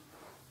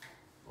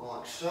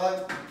 Like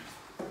so.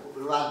 Put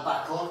the rad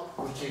back on,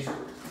 which is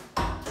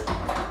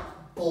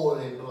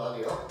boiling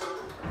bloody hot.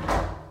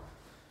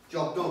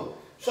 Job done.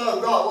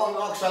 So, right,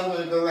 like I said, I'm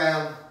going to go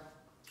around,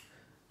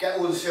 get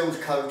all the seals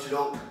coated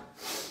up.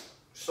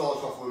 Start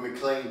off with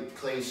my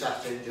clean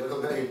satin, do you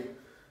know what I mean?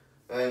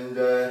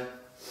 And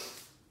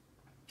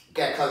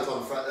get a coat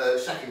on the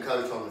second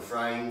coat on the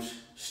frames,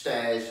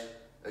 stairs,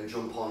 and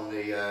jump on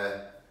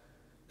the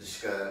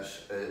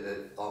skirts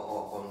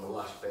on the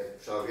last bit.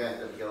 So yeah,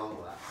 let me get on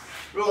with that.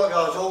 Right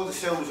guys, all the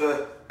seals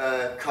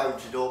are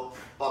coated up.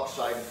 Like I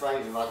say, the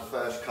frames have had the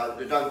first coat.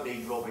 They don't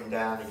need rubbing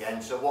down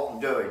again. So what I'm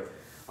doing,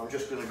 I'm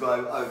just going to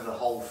go over the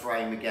whole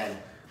frame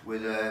again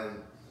with a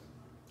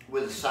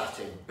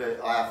satin,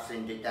 but I have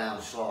thinned it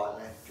down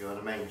slightly. Do you know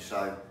what I mean?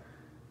 So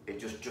it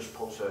just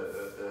puts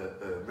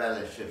a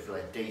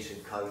relatively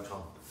decent coat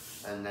on,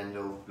 and then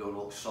they'll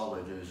look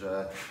solid as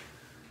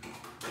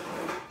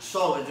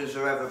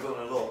they're ever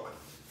going to look.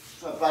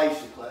 So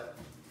basically,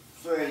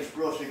 3-inch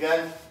brush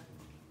again.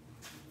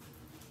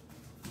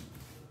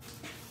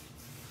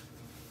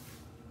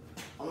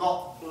 I'm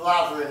not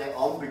lathering it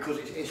on because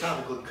it's had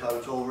a good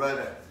coat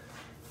already.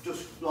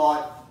 Just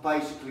like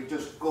basically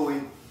just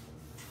going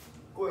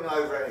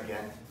over it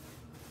again.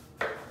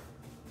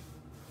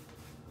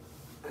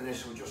 And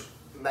this will just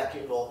make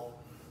it look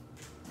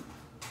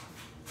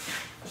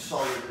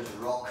solid as a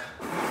rock.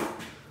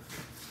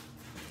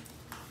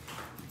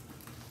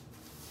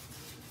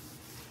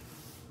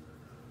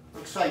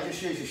 Like I say,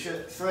 just use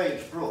a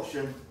 3-inch brush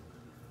and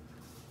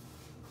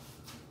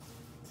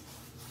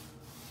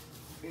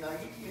you know,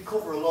 you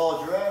cover a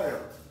larger area.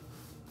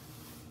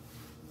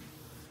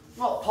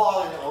 Not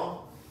piling it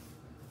on,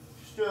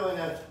 just doing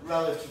a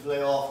relatively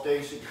half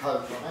decent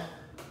coat on it.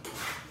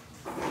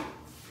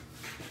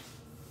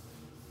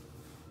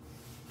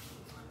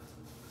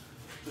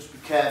 Just be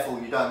careful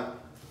you don't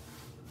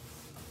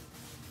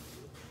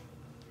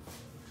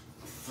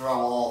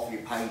throw half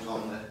your paint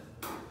on the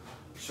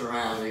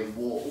surrounding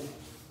wall,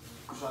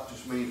 because that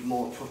just means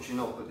more touching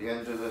up at the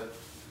end of it,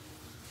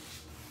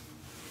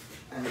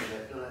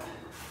 doesn't it?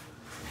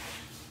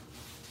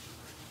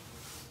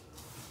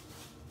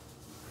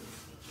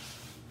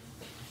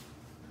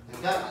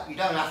 You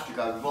don't have to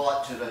go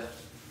right to the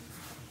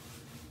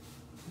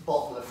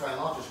bottom of the frame.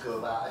 I'll just go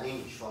about 1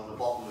 inch from the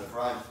bottom of the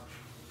frame.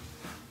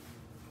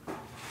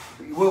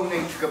 But you will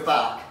need to go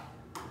back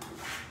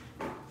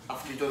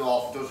after you've done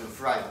half a dozen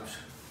frames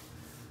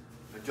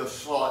and just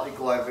slightly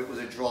go over it with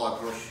a dry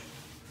brush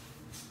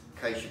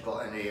in case you've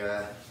got any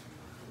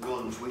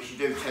runs, which you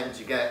do tend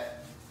to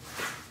get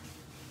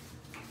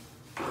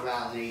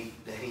around the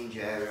hinge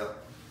area.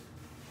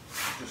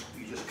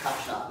 You just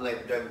catch that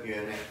lip, don't you,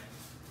 in it.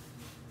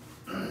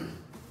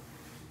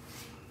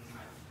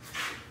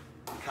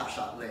 Catch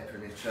that lip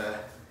and it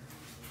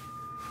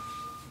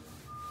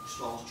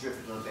starts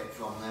dripping a bit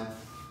from them.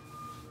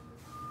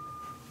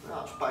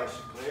 That's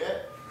basically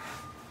it.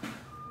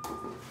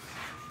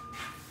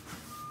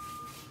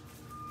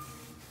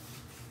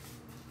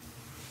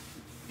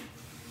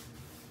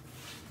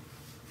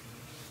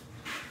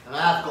 And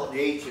I have got the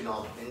heating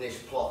on in this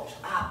plot. It's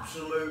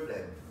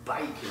absolutely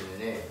baking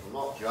in here, I'm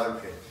not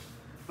joking.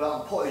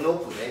 But I'm putting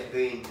up with it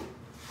being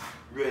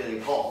really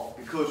hot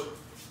because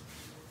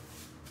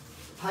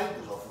the paint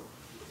was off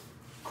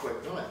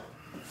quick, doesn't it?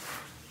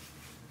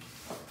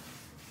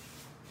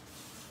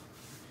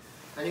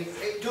 And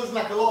it does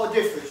make a lot of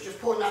difference just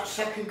putting that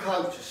second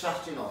coat of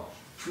satin on.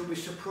 You'll be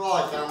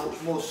surprised how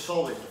much more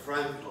solid the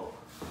frames look.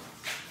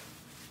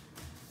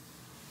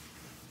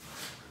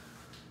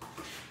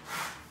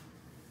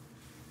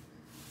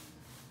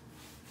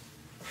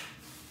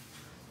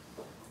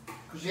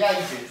 Because the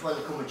agents, when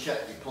they come and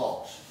check your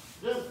plots,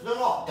 they're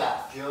not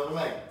daft, do you know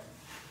what I mean?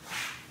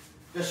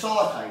 They're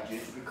site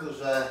agents because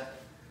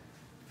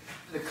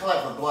they're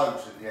clever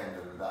blokes at the end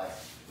of the day,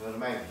 you know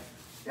what I mean?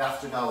 You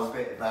have to know a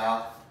bit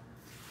about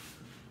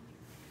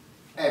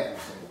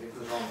everything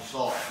because on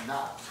site, and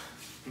that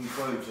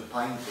includes the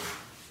painting.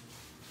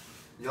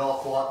 You are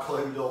quite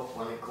clued up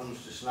when it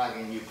comes to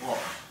snagging your plots.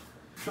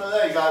 So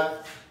there you go,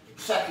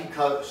 second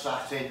coat of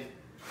satin.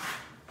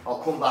 I'll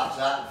come back to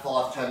that in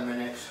 5-10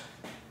 minutes.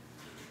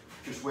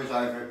 Just whiz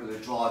over it with a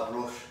dry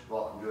brush,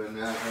 like I'm doing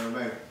now, you know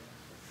what I mean?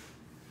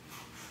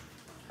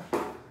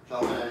 So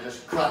I'm going to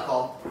just crack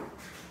on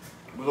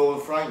with all the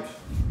frames.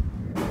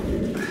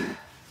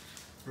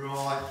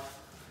 Right,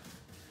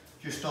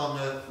 just on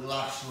the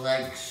last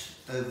legs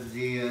of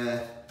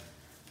the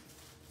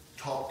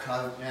top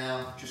coat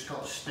now, just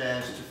got the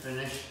stairs to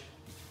finish.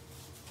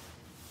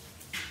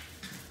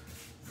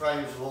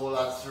 Frames have all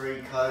had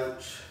 3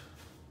 coats.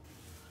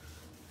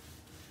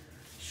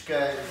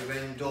 Skirts have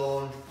been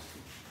done.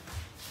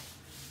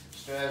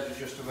 Stairs are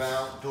just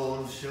about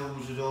done,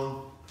 sills are done.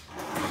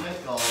 That's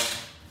it,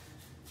 guys.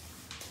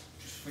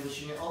 Just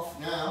finishing it off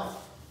now.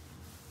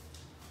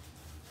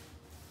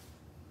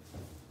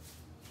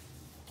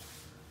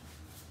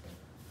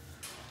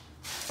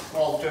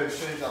 What I'll do as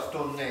soon as I've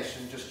done this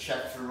and just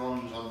check for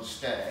runs on the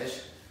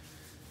stairs,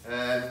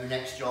 the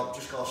next job,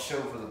 just got to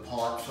silver the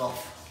pipes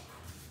off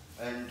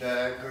and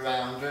go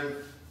around and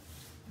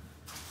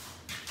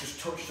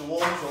just touch the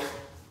walls up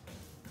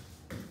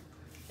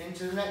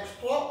into the next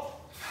plot.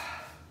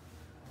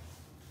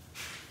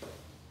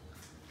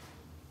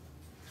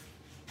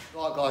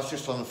 Right guys,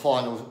 just on the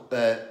final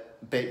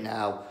bit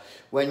now,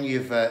 when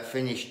you've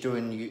finished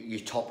doing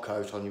your top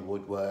coat on your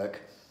woodwork,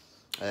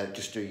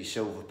 just do your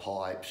silver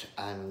pipes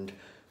and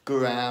go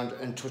around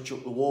and touch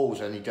up the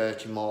walls, any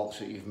dirty marks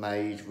that you've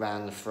made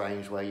around the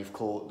frames where you've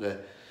caught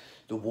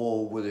the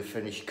wall with a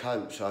finished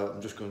coat. So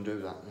I'm just going to do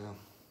that now.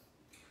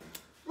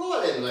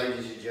 Right then,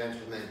 ladies and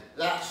gentlemen,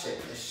 that's it,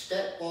 a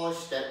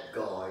step-by-step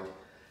guide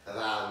of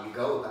how you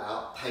go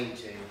about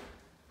painting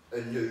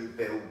a new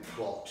build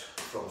plot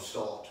from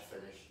start to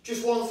finish.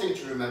 Just one thing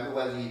to remember,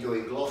 whether you're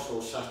doing gloss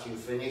or satin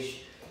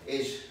finish,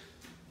 is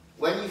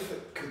when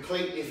you've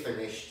completely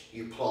finished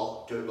your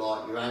plot, do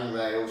like your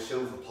handrail,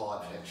 silver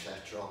pipes,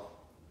 etc.,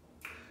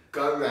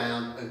 go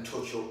around and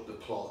touch up the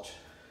plot,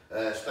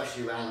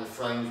 especially around the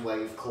frames where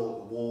you've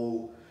caught the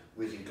wall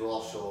with your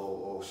gloss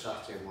or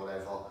satin,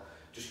 whatever.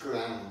 Just go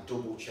around and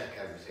double check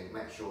everything,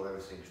 make sure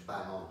everything's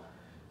bang on,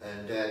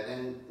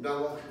 and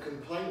no one can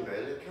complain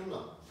really, can they?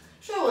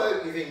 So I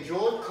hope you've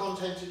enjoyed the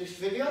content of this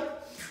video.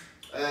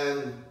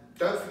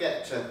 Don't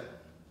forget to,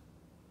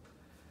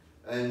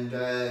 and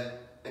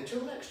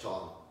until next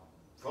time,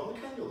 from the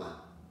Candleman,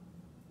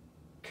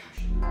 Cash.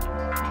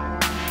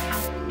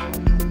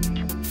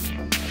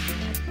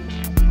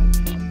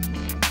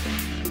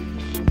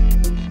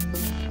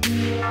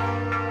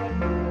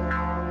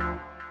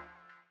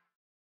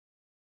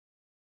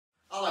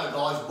 Hello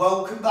guys,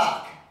 welcome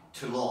back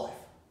to Life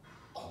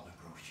on the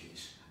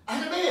Brushes.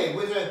 And I'm here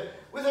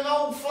with an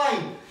old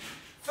flame.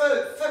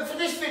 For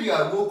this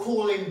video, we'll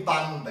call him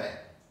Bambi.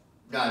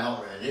 No,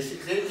 not really.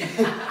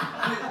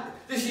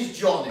 This is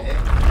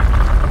Johnny.